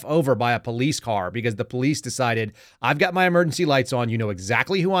run the F over by a police car because the police decided, I've got my emergency lights on. You know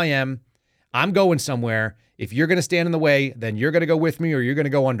exactly who I am. I'm going somewhere. If you're going to stand in the way, then you're going to go with me or you're going to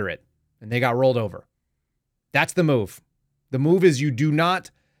go under it. And they got rolled over. That's the move. The move is you do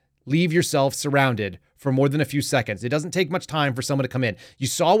not leave yourself surrounded for more than a few seconds. It doesn't take much time for someone to come in. You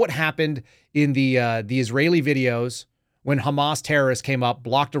saw what happened in the Israeli videos when Hamas terrorists came up,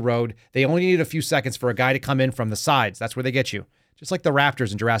 blocked a road. They only needed a few seconds for a guy to come in from the sides. That's where they get you. Just like the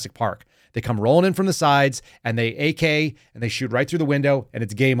raptors in Jurassic Park. They come rolling in from the sides and they AK and they shoot right through the window and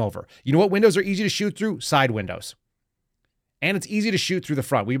it's game over. You know what windows are easy to shoot through? Side windows. And it's easy to shoot through the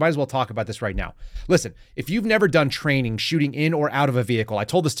front. We might as well talk about this right now. Listen, if you've never done training shooting in or out of a vehicle, I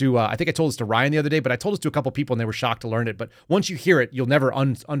told this to, I think I told this to Ryan the other day, but I told this to a couple people and they were shocked to learn it. But once you hear it, you'll never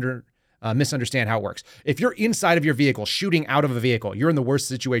misunderstand how it works. If you're inside of your vehicle, shooting out of a vehicle, you're in the worst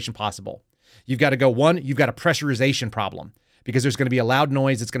situation possible. You've got to go, one, you've got a pressurization problem because there's going to be a loud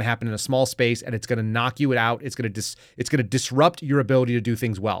noise that's going to happen in a small space and it's going to knock you out. It's going to disrupt your ability to do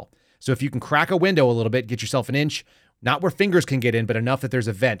things well. So if you can crack a window a little bit, get yourself an inch, not where fingers can get in, but enough that there's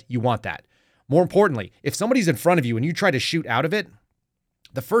a vent. You want that. More importantly, if somebody's in front of you and you try to shoot out of it,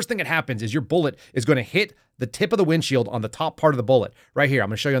 the first thing that happens is your bullet is going to hit the tip of the windshield on the top part of the bullet. Right here, I'm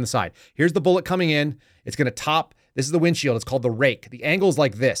going to show you on the side. Here's the bullet coming in. It's going to top. This is the windshield. It's called the rake. The angle is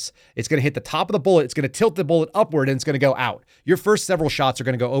like this. It's going to hit the top of the bullet. It's going to tilt the bullet upward and it's going to go out. Your first several shots are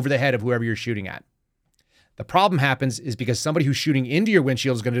going to go over the head of whoever you're shooting at. The problem happens is because somebody who's shooting into your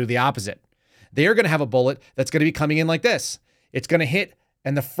windshield is going to do the opposite. They're going to have a bullet that's going to be coming in like this. It's going to hit,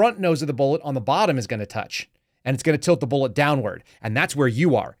 and the front nose of the bullet on the bottom is going to touch, and it's going to tilt the bullet downward, and that's where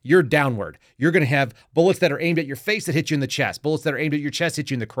you are. You're downward. You're going to have bullets that are aimed at your face that hit you in the chest, bullets that are aimed at your chest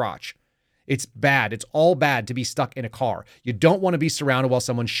hit you in the crotch. It's bad. It's all bad to be stuck in a car. You don't want to be surrounded while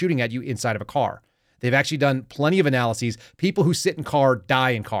someone's shooting at you inside of a car. They've actually done plenty of analyses. People who sit in car die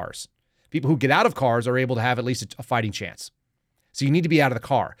in cars. People who get out of cars are able to have at least a fighting chance. So you need to be out of the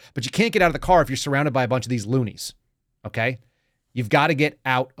car. But you can't get out of the car if you're surrounded by a bunch of these loonies, okay? You've got to get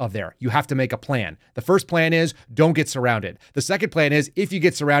out of there. You have to make a plan. The first plan is don't get surrounded. The second plan is if you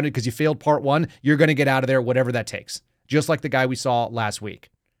get surrounded because you failed part 1, you're going to get out of there, whatever that takes. Just like the guy we saw last week.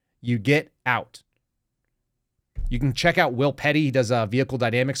 You get out. You can check out Will Petty. He does a vehicle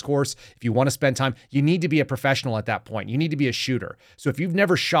dynamics course. If you want to spend time, you need to be a professional at that point. You need to be a shooter. So if you've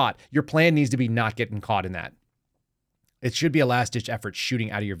never shot, your plan needs to be not getting caught in that. It should be a last-ditch effort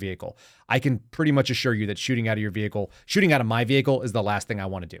shooting out of your vehicle. I can pretty much assure you that shooting out of my vehicle is the last thing I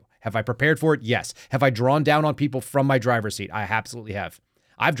want to do. Have I prepared for it? Yes. Have I drawn down on people from my driver's seat? I absolutely have.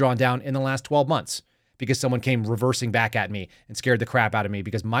 I've drawn down in the last 12 months because someone came reversing back at me and scared the crap out of me,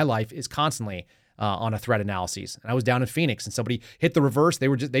 because my life is constantly on a threat analysis. And I was down in Phoenix and somebody hit the reverse.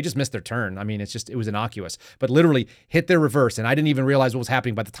 They just missed their turn. I mean, it was innocuous, but literally hit their reverse. And I didn't even realize what was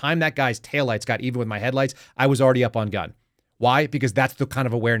happening. By the time that guy's taillights got even with my headlights, I was already up on gun. Why? Because that's the kind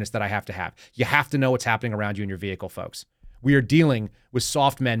of awareness that I have to have. You have to know what's happening around you in your vehicle, folks. We are dealing with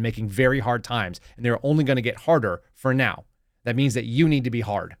soft men making very hard times, and they're only going to get harder for now. That means that you need to be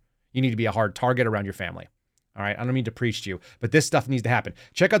hard. You need to be a hard target around your family. All right, I don't mean to preach to you, but this stuff needs to happen.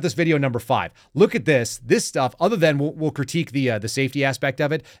 Check out this video number 5. Look at this. This stuff, other than we'll critique the safety aspect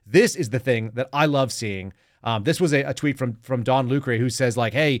of it, this is the thing that I love seeing. This was a tweet from Don Lucre, who says,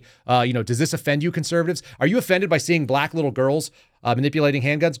 like, hey, does this offend you, conservatives? Are you offended by seeing black little girls manipulating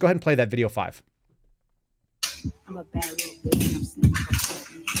handguns? Go ahead and play that video 5. I'm a bad little bitch. I'm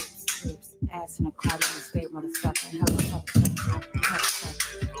sitting troops, ass in a car, state motherfucker.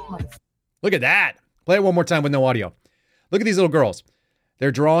 Look at that. Play it one more time with no audio. Look at these little girls.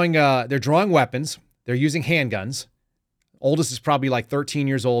 They're drawing weapons. They're using handguns. Oldest is probably like 13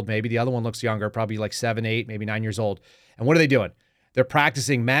 years old, maybe. The other one looks younger, probably like 7, 8, maybe 9 years old. And what are they doing? They're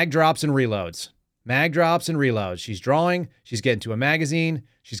practicing mag drops and reloads. Mag drops and reloads. She's drawing. She's getting to a magazine.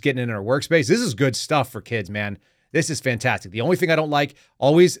 She's getting in her workspace. This is good stuff for kids, man. This is fantastic. The only thing I don't like,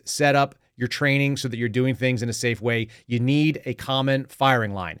 always set up your training so that you're doing things in a safe way. You need a common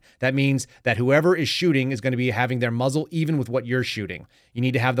firing line. That means that whoever is shooting is going to be having their muzzle even with what you're shooting. You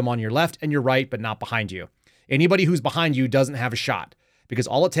need to have them on your left and your right, but not behind you. Anybody who's behind you doesn't have a shot, because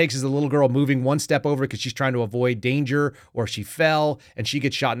all it takes is a little girl moving one step over because she's trying to avoid danger, or she fell and she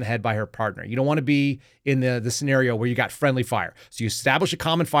gets shot in the head by her partner. You don't want to be in the scenario where you got friendly fire. So you establish a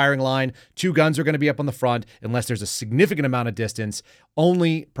common firing line. 2 guns are going to be up on the front unless there's a significant amount of distance.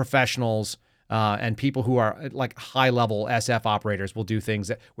 Only professionals and people who are like high-level SF operators will do things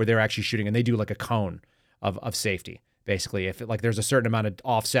where they're actually shooting, and they do like a cone of safety. Basically, if there's a certain amount of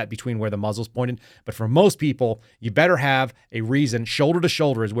offset between where the muzzle's pointed. But for most people, you better have a reason. Shoulder to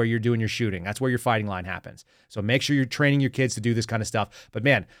shoulder is where you're doing your shooting. That's where your fighting line happens. So make sure you're training your kids to do this kind of stuff. But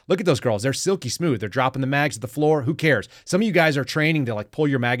man, look at those girls. They're silky smooth. They're dropping the mags at the floor. Who cares? Some of you guys are training to like pull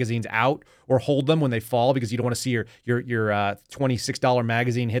your magazines out or hold them when they fall because you don't want to see your $26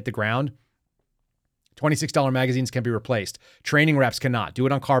 magazine hit the ground. $26 magazines can be replaced. Training reps cannot. Do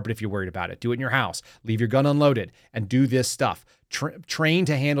it on carpet if you're worried about it. Do it in your house. Leave your gun unloaded and do this stuff. Train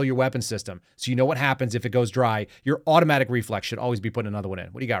to handle your weapon system so you know what happens if it goes dry. Your automatic reflex should always be putting another one in.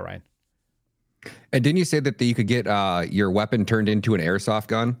 What do you got, Ryan? And didn't you say that you could get your weapon turned into an airsoft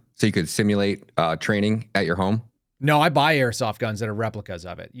gun so you could simulate training at your home? No, I buy airsoft guns that are replicas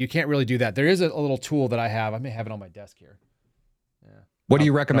of it. You can't really do that. There is a little tool that I have. I may have it on my desk here. What do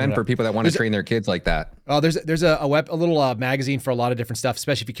you recommend for people that want to train their kids like that? Oh, there's a little magazine for a lot of different stuff,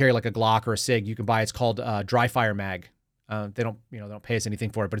 especially if you carry like a Glock or a SIG. You can buy. It's called Dry Fire Mag. They don't pay us anything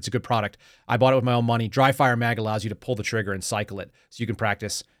for it, but it's a good product. I bought it with my own money. Dry Fire Mag allows you to pull the trigger and cycle it, so you can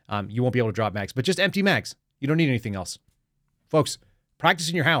practice. You won't be able to drop mags, but just empty mags. You don't need anything else, folks. Practice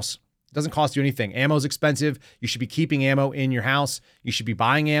in your house. It doesn't cost you anything. Ammo's expensive. You should be keeping ammo in your house. You should be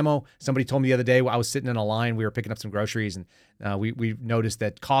buying ammo. Somebody told me the other day, I was sitting in a line. We were picking up some groceries, and we noticed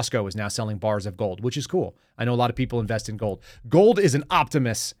that Costco is now selling bars of gold, which is cool. I know a lot of people invest in gold. Gold is an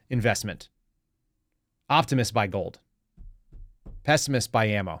optimist investment. Optimist buy gold. Pessimist buy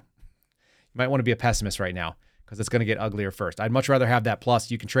ammo. You might want to be a pessimist right now, because it's going to get uglier first. I'd much rather have that. Plus,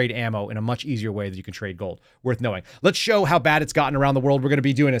 you can trade ammo in a much easier way than you can trade gold. Worth knowing. Let's show how bad it's gotten around the world. We're going to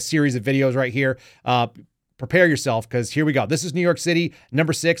be doing a series of videos right here. Prepare yourself, because here we go. This is New York City,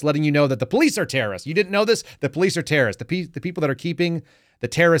 number 6, letting you know that the police are terrorists. You didn't know this? The police are terrorists. The people that are keeping the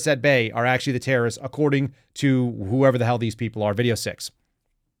terrorists at bay are actually the terrorists, according to whoever the hell these people are. Video 6.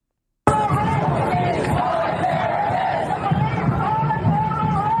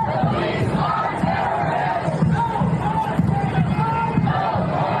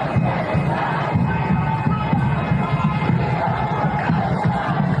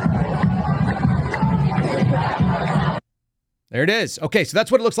 There it is. Okay, so that's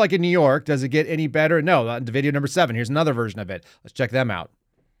what it looks like in New York. Does it get any better? No. Video number 7. Here's another version of it. Let's check them out.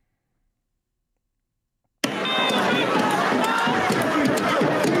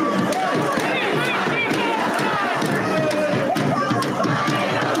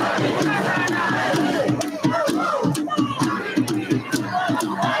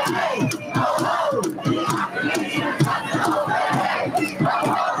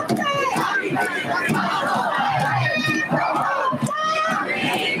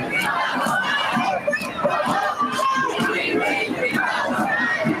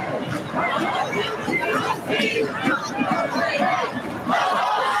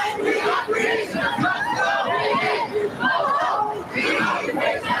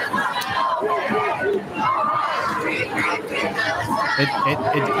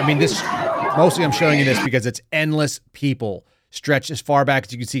 I mean, this mostly I'm showing you this because it's endless people stretched as far back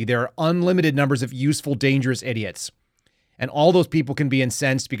as you can see. There are unlimited numbers of useful, dangerous idiots. And all those people can be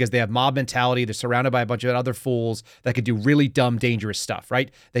incensed because they have mob mentality. They're surrounded by a bunch of other fools that could do really dumb, dangerous stuff,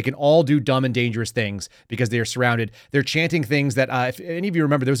 right? They can all do dumb and dangerous things because they are surrounded. They're chanting things that, if any of you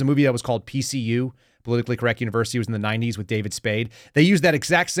remember, there was a movie that was called PCU, Politically Correct University. It was in the 90s with David Spade. They used that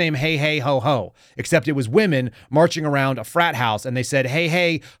exact same hey, hey, ho, ho, except it was women marching around a frat house, and they said, hey,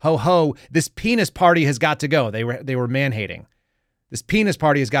 hey, ho, ho, this penis party has got to go. They were man-hating. This penis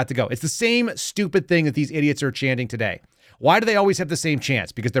party has got to go. It's the same stupid thing that these idiots are chanting today. Why do they always have the same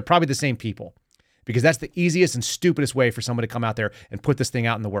chance? Because they're probably the same people. Because that's the easiest and stupidest way for someone to come out there and put this thing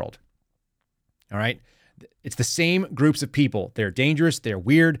out in the world. All right? It's the same groups of people. They're dangerous, they're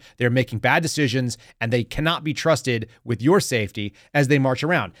weird, they're making bad decisions, and they cannot be trusted with your safety as they march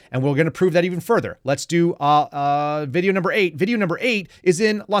around. And we're going to prove that even further. Let's do video number 8. Video number 8 is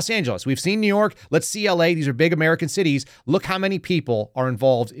in Los Angeles. We've seen New York. Let's see LA. These are big American cities. Look how many people are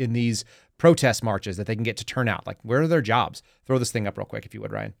involved in these protest marches that they can get to turn out. Like, where are their jobs? Throw this thing up real quick, if you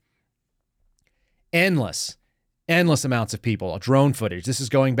would, Ryan. Endless amounts of people. Drone footage. This is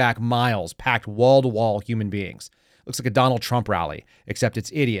going back miles, packed wall to wall human beings. Looks like a Donald Trump rally, except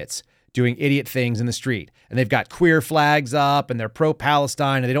it's idiots doing idiot things in the street. And they've got queer flags up and they're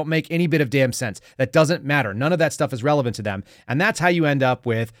pro-Palestine and they don't make any bit of damn sense. That doesn't matter. None of that stuff is relevant to them. And that's how you end up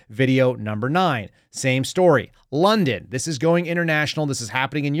with video number 9. Same story. London. This is going international. This is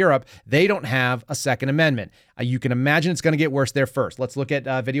happening in Europe. They don't have a Second Amendment. You can imagine it's going to get worse there first. Let's look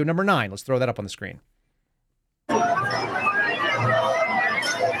at video number 9. Let's throw that up on the screen.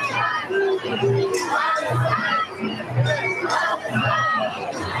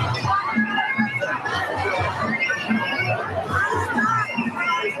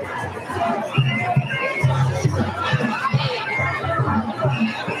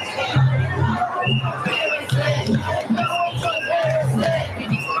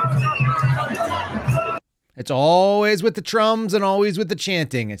 It's always with the trums and always with the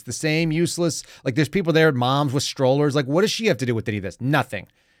chanting. It's the same useless, like there's people there, moms with strollers. Like, what does she have to do with any of this? Nothing.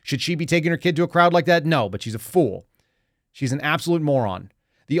 Should she be taking her kid to a crowd like that? No, but she's a fool. She's an absolute moron.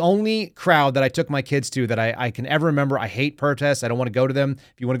 The only crowd that I took my kids to that I can ever remember, I hate protests. I don't want to go to them.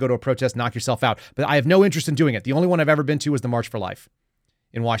 If you want to go to a protest, knock yourself out. But I have no interest in doing it. The only one I've ever been to was the March for Life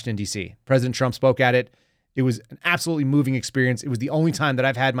in Washington, D.C. President Trump spoke at it. It was an absolutely moving experience. It was the only time that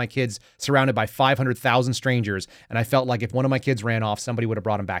I've had my kids surrounded by 500,000 strangers, and I felt like if one of my kids ran off, somebody would have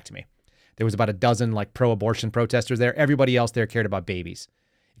brought him back to me. There was about a dozen like pro-abortion protesters there. Everybody else there cared about babies.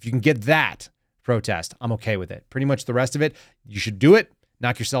 If you can get that protest, I'm okay with it. Pretty much the rest of it, you should do it.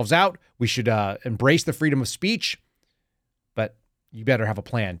 Knock yourselves out. We should embrace the freedom of speech, but you better have a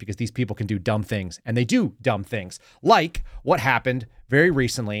plan because these people can do dumb things, and they do dumb things, like what happened very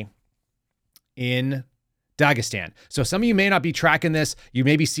recently in Dagestan. So some of you may not be tracking this. You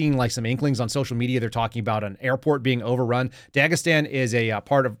may be seeing like some inklings on social media. They're talking about an airport being overrun. Dagestan is a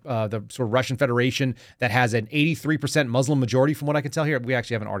part of the sort of Russian Federation that has an 83% Muslim majority from what I can tell here. We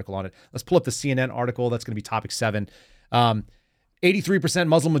actually have an article on it. Let's pull up the CNN article. That's going to be topic 7. 83%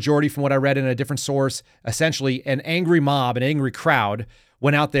 Muslim majority from what I read in a different source. Essentially, an angry mob, an angry crowd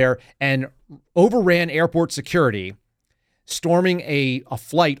went out there and overran airport security, storming a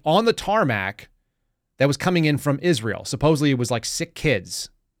flight on the tarmac that was coming in from Israel. Supposedly it was like sick kids.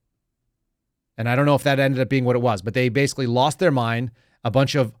 And I don't know if that ended up being what it was, but they basically lost their mind. A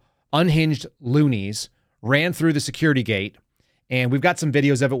bunch of unhinged loonies ran through the security gate. And we've got some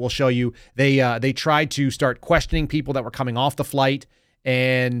videos of it we'll show you. They tried to start questioning people that were coming off the flight,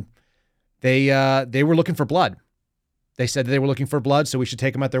 and they were looking for blood. They said that they were looking for blood, so we should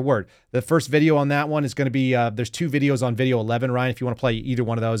take them at their word. The first video on that one is going to be, there's 2 videos on video 11, Ryan, if you want to play either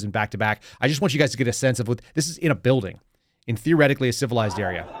one of those in back-to-back. I just want you guys to get a sense of what, this is in a building, in theoretically a civilized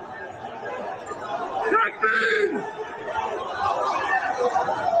area.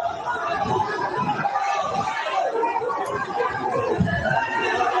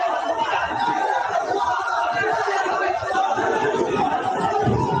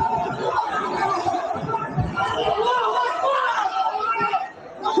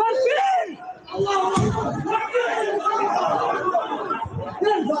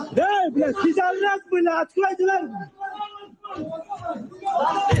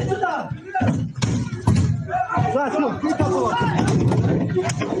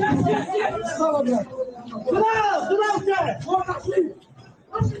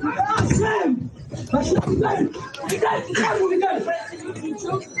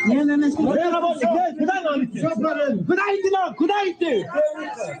 Куда идти?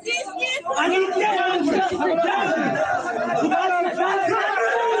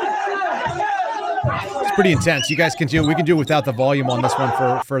 pretty intense. You guys can do. We can do without the volume on this one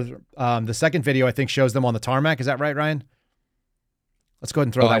for the second video. I think shows them on the tarmac. Is that right, Ryan? Let's go ahead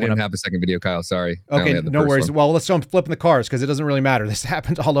and throw that one up. I didn't have the second video, Kyle. Sorry. Okay, no worries. One. Well, let's show them flipping the cars because it doesn't really matter. This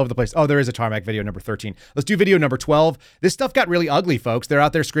happened all over the place. Oh, there is a tarmac video number 13. Let's do video number 12. This stuff got really ugly, folks. They're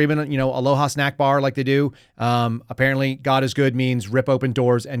out there screaming, you know, Aloha snack bar like they do. Apparently, God is good means rip open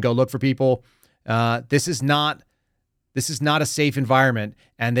doors and go look for people. This is not a safe environment.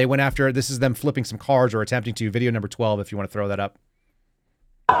 And they went after, this is them flipping some cars or attempting to. Video number 12, if you want to throw that up.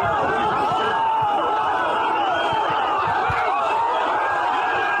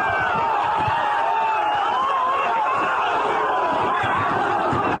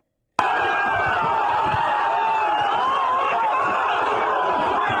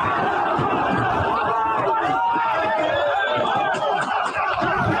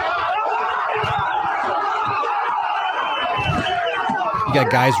 You got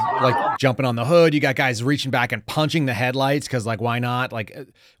guys like jumping on the hood. You got guys reaching back and punching the headlights because, like, why not? Like,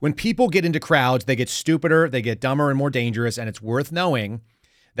 when people get into crowds, they get stupider, they get dumber and more dangerous. And it's worth knowing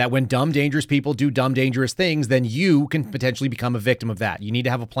that when dumb, dangerous people do dumb, dangerous things, then you can potentially become a victim of that. You need to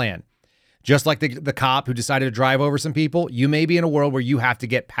have a plan. Just like the cop who decided to drive over some people, you may be in a world where you have to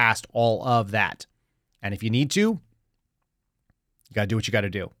get past all of that. And if you need to, you got to do what you got to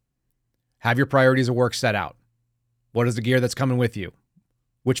do. Have your priorities of work set out. What is the gear that's coming with you?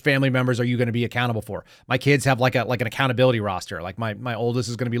 Which family members are you going to be accountable for? My kids have like an accountability roster. Like my oldest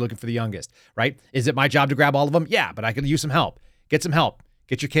is going to be looking for the youngest, right? Is it my job to grab all of them? Yeah, but I could use some help. Get some help.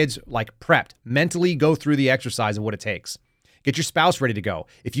 Get your kids like prepped. Mentally go through the exercise of what it takes. Get your spouse ready to go.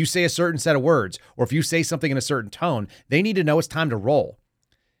 If you say a certain set of words or if you say something in a certain tone, they need to know it's time to roll,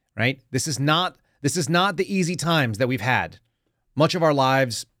 right? This is not the easy times that we've had. Much of our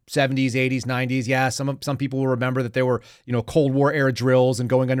lives, 70s, 80s, 90s. Yeah, some people will remember that there were, you know, Cold War era drills and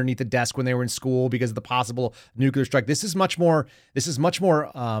going underneath the desk when they were in school because of the possible nuclear strike. This is much more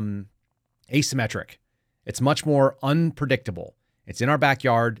asymmetric. It's much more unpredictable. It's in our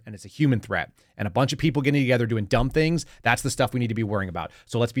backyard and it's a human threat. And a bunch of people getting together doing dumb things, that's the stuff we need to be worrying about.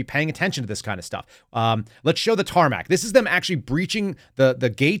 So let's be paying attention to this kind of stuff. Let's show the tarmac. This is them actually breaching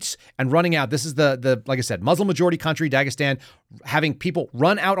the gates and running out. This is the like I said, Muslim majority country, Dagestan, having people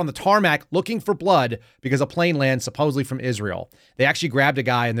run out on the tarmac looking for blood because a plane lands supposedly from Israel. They actually grabbed a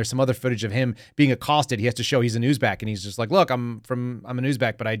guy and there's some other footage of him being accosted. He has to show he's an Uzbek and he's just like, look, I'm an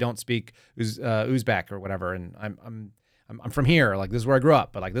Uzbek, but I don't speak Uzbek or whatever. And I'm from here. Like, this is where I grew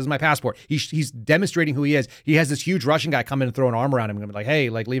up, but like, this is my passport. He's demonstrating who he is. He has this huge Russian guy come in and throw an arm around him and be like, hey,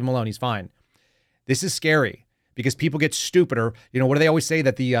 like, leave him alone. He's fine. This is scary because people get stupider. You know, what do they always say?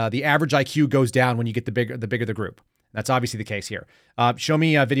 That the average IQ goes down when you get the bigger the group. That's obviously the case here. Show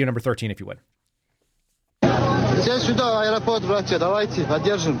me video number 13, if you would. Здесь сюда аэропорт, братья, давайте,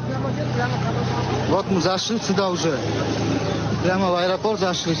 поддержим. Вот мы зашли сюда уже. Прямо в аэропорт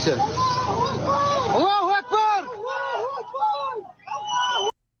зашли все.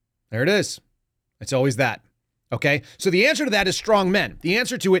 There it is. It's always that. Okay? So the answer to that is strong men. The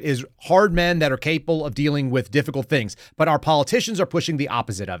answer to it is hard men that are capable of dealing with difficult things. But our politicians are pushing the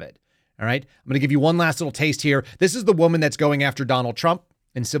opposite of it. All right? I'm going to give you one last little taste here. This is the woman that's going after Donald Trump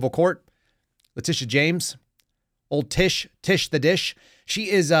in civil court. Letitia James. Old Tish the Dish.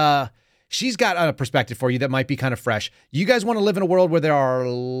 She's got a perspective for you that might be kind of fresh. You guys want to live in a world where there are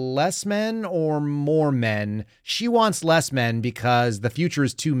less men or more men? She wants less men because the future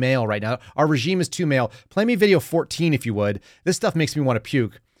is too male right now. Our regime is too male. Play me video 14, if you would. This stuff makes me want to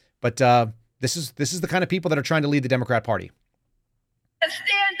puke. But this is the kind of people that are trying to lead the Democrat Party.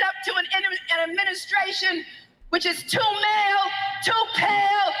 Stand up to an administration which is too male, too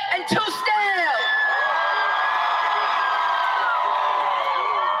pale, and too stale.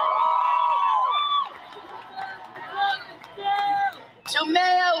 Too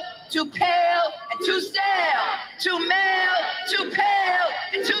male, too pale, and too stale. Too male, too pale,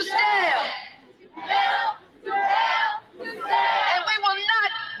 and too stale. And we will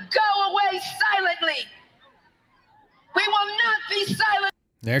not go away silently. We will not be silent.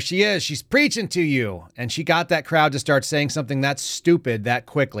 There she is. She's preaching to you. And she got that crowd to start saying something that stupid that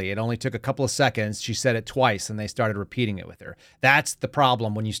quickly. It only took a couple of seconds. She said it twice and they started repeating it with her. That's the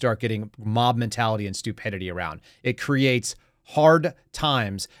problem when you start getting mob mentality and stupidity around. It creates hard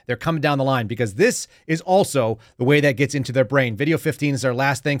times. They're coming down the line because this is also the way that gets into their brain. Video 15 is our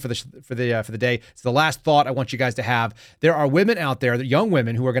last thing for the day. It's the last thought I want you guys to have. There are women out there, young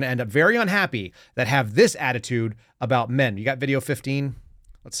women, who are going to end up very unhappy that have this attitude about men. You got video 15?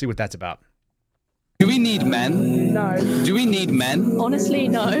 Let's see what that's about. Do we need men? No. Do we need men? Honestly,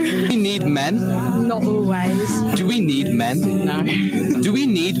 no. Do we need men? Not always. Do we need men? No. Do we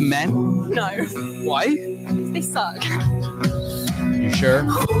need men? No. Why? They suck. You sure?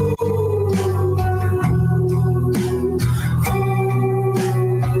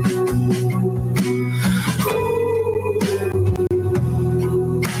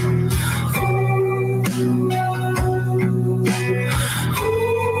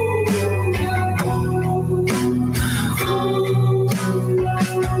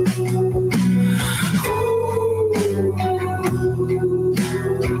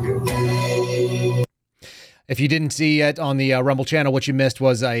 If you didn't see it on the Rumble channel, what you missed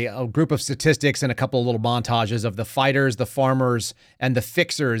was a group of statistics and a couple of little montages of the fighters, the farmers, and the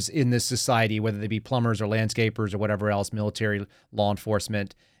fixers in this society, whether they be plumbers or landscapers or whatever else, military, law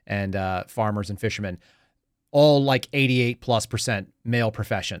enforcement, and farmers and fishermen, all like 88+% male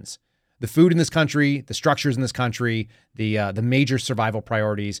professions. The food in this country, the structures in this country, the major survival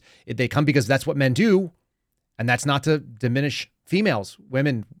priorities, they come because that's what men do, and that's not to diminish females.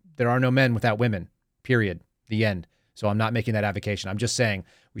 Women, there are no men without women, period. The end. So I'm not making that advocation. I'm just saying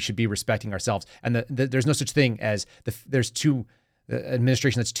we should be respecting ourselves. And there's no such thing as there's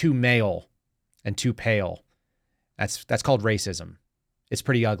administration that's too male and too pale. That's called racism. It's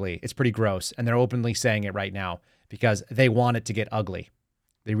pretty ugly. It's pretty gross. And they're openly saying it right now because they want it to get ugly.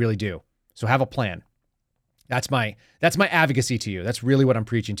 They really do. So have a plan. That's my advocacy to you. That's really what I'm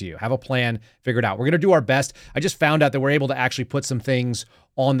preaching to you. Have a plan, figure it out. We're going to do our best. I just found out that we're able to actually put some things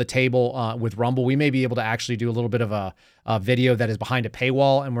on the table with Rumble. We may be able to actually do a little bit of a video that is behind a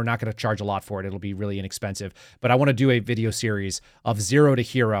paywall, and we're not going to charge a lot for it. It'll be really inexpensive. But I want to do a video series of zero to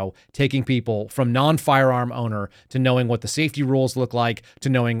hero, taking people from non-firearm owner to knowing what the safety rules look like, to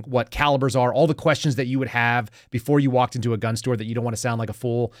knowing what calibers are, all the questions that you would have before you walked into a gun store that you don't want to sound like a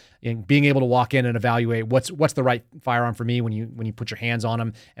fool, and being able to walk in and evaluate what's the right firearm for me when you put your hands on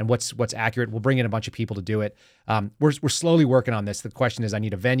them, and what's accurate. We'll bring in a bunch of people to do it. We're slowly working on this. The question is, I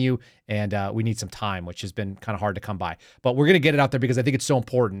need a venue and we need some time, which has been kind of hard to come by. But we're going to get it out there because I think it's so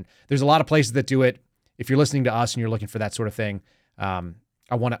important. There's a lot of places that do it. If you're listening to us and you're looking for that sort of thing, I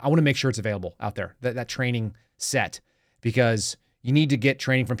want to make sure it's available out there, that training set, because you need to get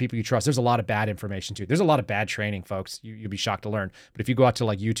training from people you trust. There's a lot of bad information too. There's a lot of bad training, folks. You'll be shocked to learn. But if you go out to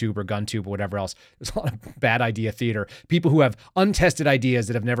like YouTube or GunTube or whatever else, there's a lot of bad idea theater. People who have untested ideas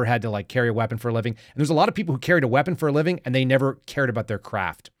that have never had to like carry a weapon for a living. And there's a lot of people who carried a weapon for a living and they never cared about their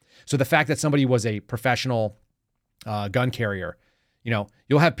craft. So the fact that somebody was a professional gun carrier,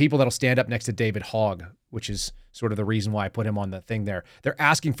 you'll have people that'll stand up next to David Hogg, which is sort of the reason why I put him on the thing there. They're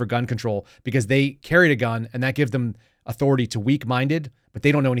asking for gun control because they carried a gun and that gives them authority to weak-minded, but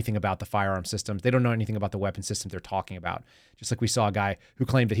they don't know anything about the firearm systems. They don't know anything about the weapon system they're talking about. Just like we saw a guy who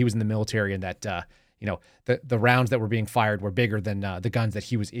claimed that he was in the military and that, the rounds that were being fired were bigger than the guns that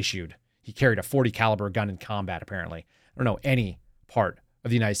he was issued. He carried a 40 caliber gun in combat, apparently. I don't know any part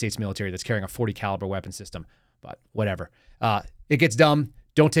of the United States military that's carrying a 40 caliber weapon system, but whatever. It gets dumb.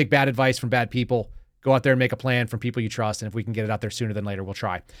 Don't take bad advice from bad people. Go out there and make a plan from people you trust. And if we can get it out there sooner than later, we'll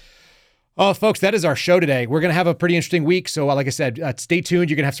try. Oh, folks, that is our show today. We're going to have a pretty interesting week. So like I said, stay tuned.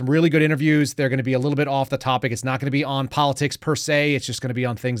 You're going to have some really good interviews. They're going to be a little bit off the topic. It's not going to be on politics per se. It's just going to be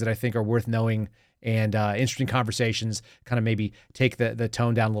on things that I think are worth knowing and interesting conversations, kind of maybe take the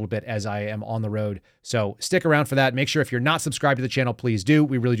tone down a little bit as I am on the road. So stick around for that. Make sure if you're not subscribed to the channel, please do.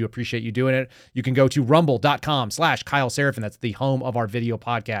 We really do appreciate you doing it. You can go to rumble.com/Kyle Seraphin. That's the home of our video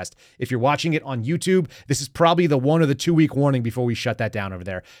podcast. If you're watching it on YouTube, this is probably the 1 or the 2 week warning before we shut that down over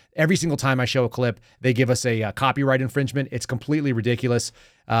there. Every single time I show a clip, they give us a copyright infringement. It's completely ridiculous.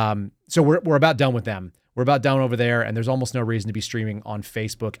 So we're about done with them. We're about done over there, and there's almost no reason to be streaming on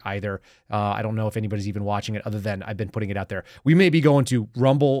Facebook either. I don't know if anybody's even watching it other than I've been putting it out there. We may be going to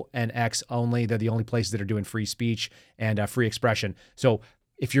Rumble and X only. They're the only places that are doing free speech and free expression. So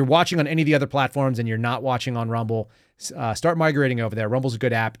if you're watching on any of the other platforms and you're not watching on Rumble, start migrating over there. Rumble's a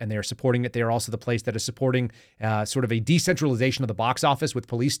good app, and they are supporting it. They are also the place that is supporting sort of a decentralization of the box office with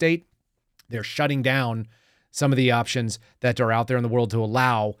Police State. They're shutting down some of the options that are out there in the world to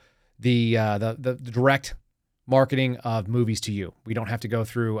allow the direct marketing of movies to you. We don't have to go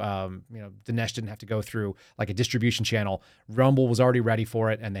through, Dinesh didn't have to go through like a distribution channel. Rumble was already ready for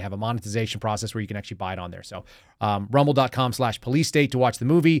it, and they have a monetization process where you can actually buy it on there. So rumble.com/Police State to watch the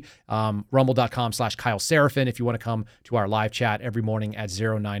movie, rumble.com/Kyle Seraphin if you want to come to our live chat every morning at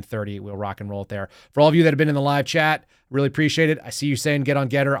 0930. We'll rock and roll it there. For all of you that have been in the live chat, really appreciate it. I see you saying get on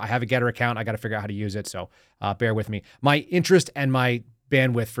Getter. I have a Getter account. I got to figure out how to use it, so bear with me. My interest and my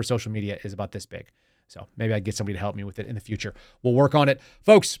bandwidth for social media is about this big. So maybe I get somebody to help me with it in the future. We'll work on it.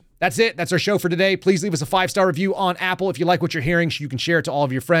 Folks, That's it. That's our show for today. Please leave us a 5-star review on Apple. If you like what you're hearing, you can share it to all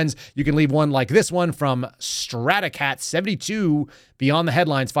of your friends. You can leave one like this one from Stratacat72, Beyond the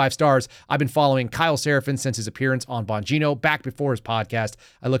Headlines, 5 stars. I've been following Kyle Seraphin since his appearance on Bongino, back before his podcast.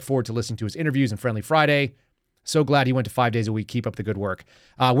 I look forward to listening to his interviews and Friendly Friday. So glad he went to 5 days a week. Keep up the good work.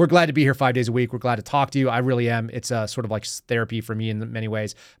 We're glad to be here 5 days a week. We're glad to talk to you. I really am. It's sort of like therapy for me in many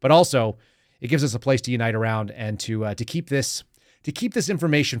ways, but also it gives us a place to unite around and to keep this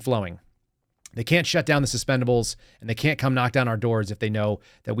information flowing. They can't shut down the suspendables, and they can't come knock down our doors if they know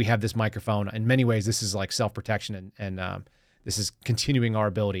that we have this microphone. In many ways, this is like self-protection, and this is continuing our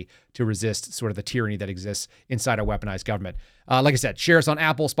ability to resist sort of the tyranny that exists inside our weaponized government. Like I said, share us on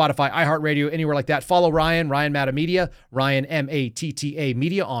Apple, Spotify, iHeartRadio, anywhere like that. Follow Ryan Matta Media, Ryan Matta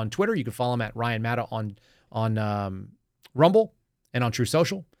Media on Twitter. You can follow him at Ryan Matta on Rumble and on True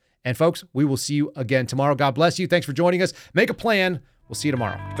Social. And folks, we will see you again tomorrow. God bless you. Thanks for joining us. Make a plan. We'll see you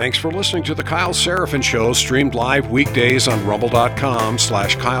tomorrow. Thanks for listening to The Kyle Seraphin Show, streamed live weekdays on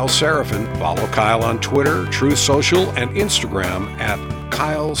rumble.com/Kyle Seraphin. Follow Kyle on Twitter, Truth Social, and Instagram at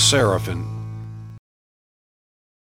Kyle Seraphin.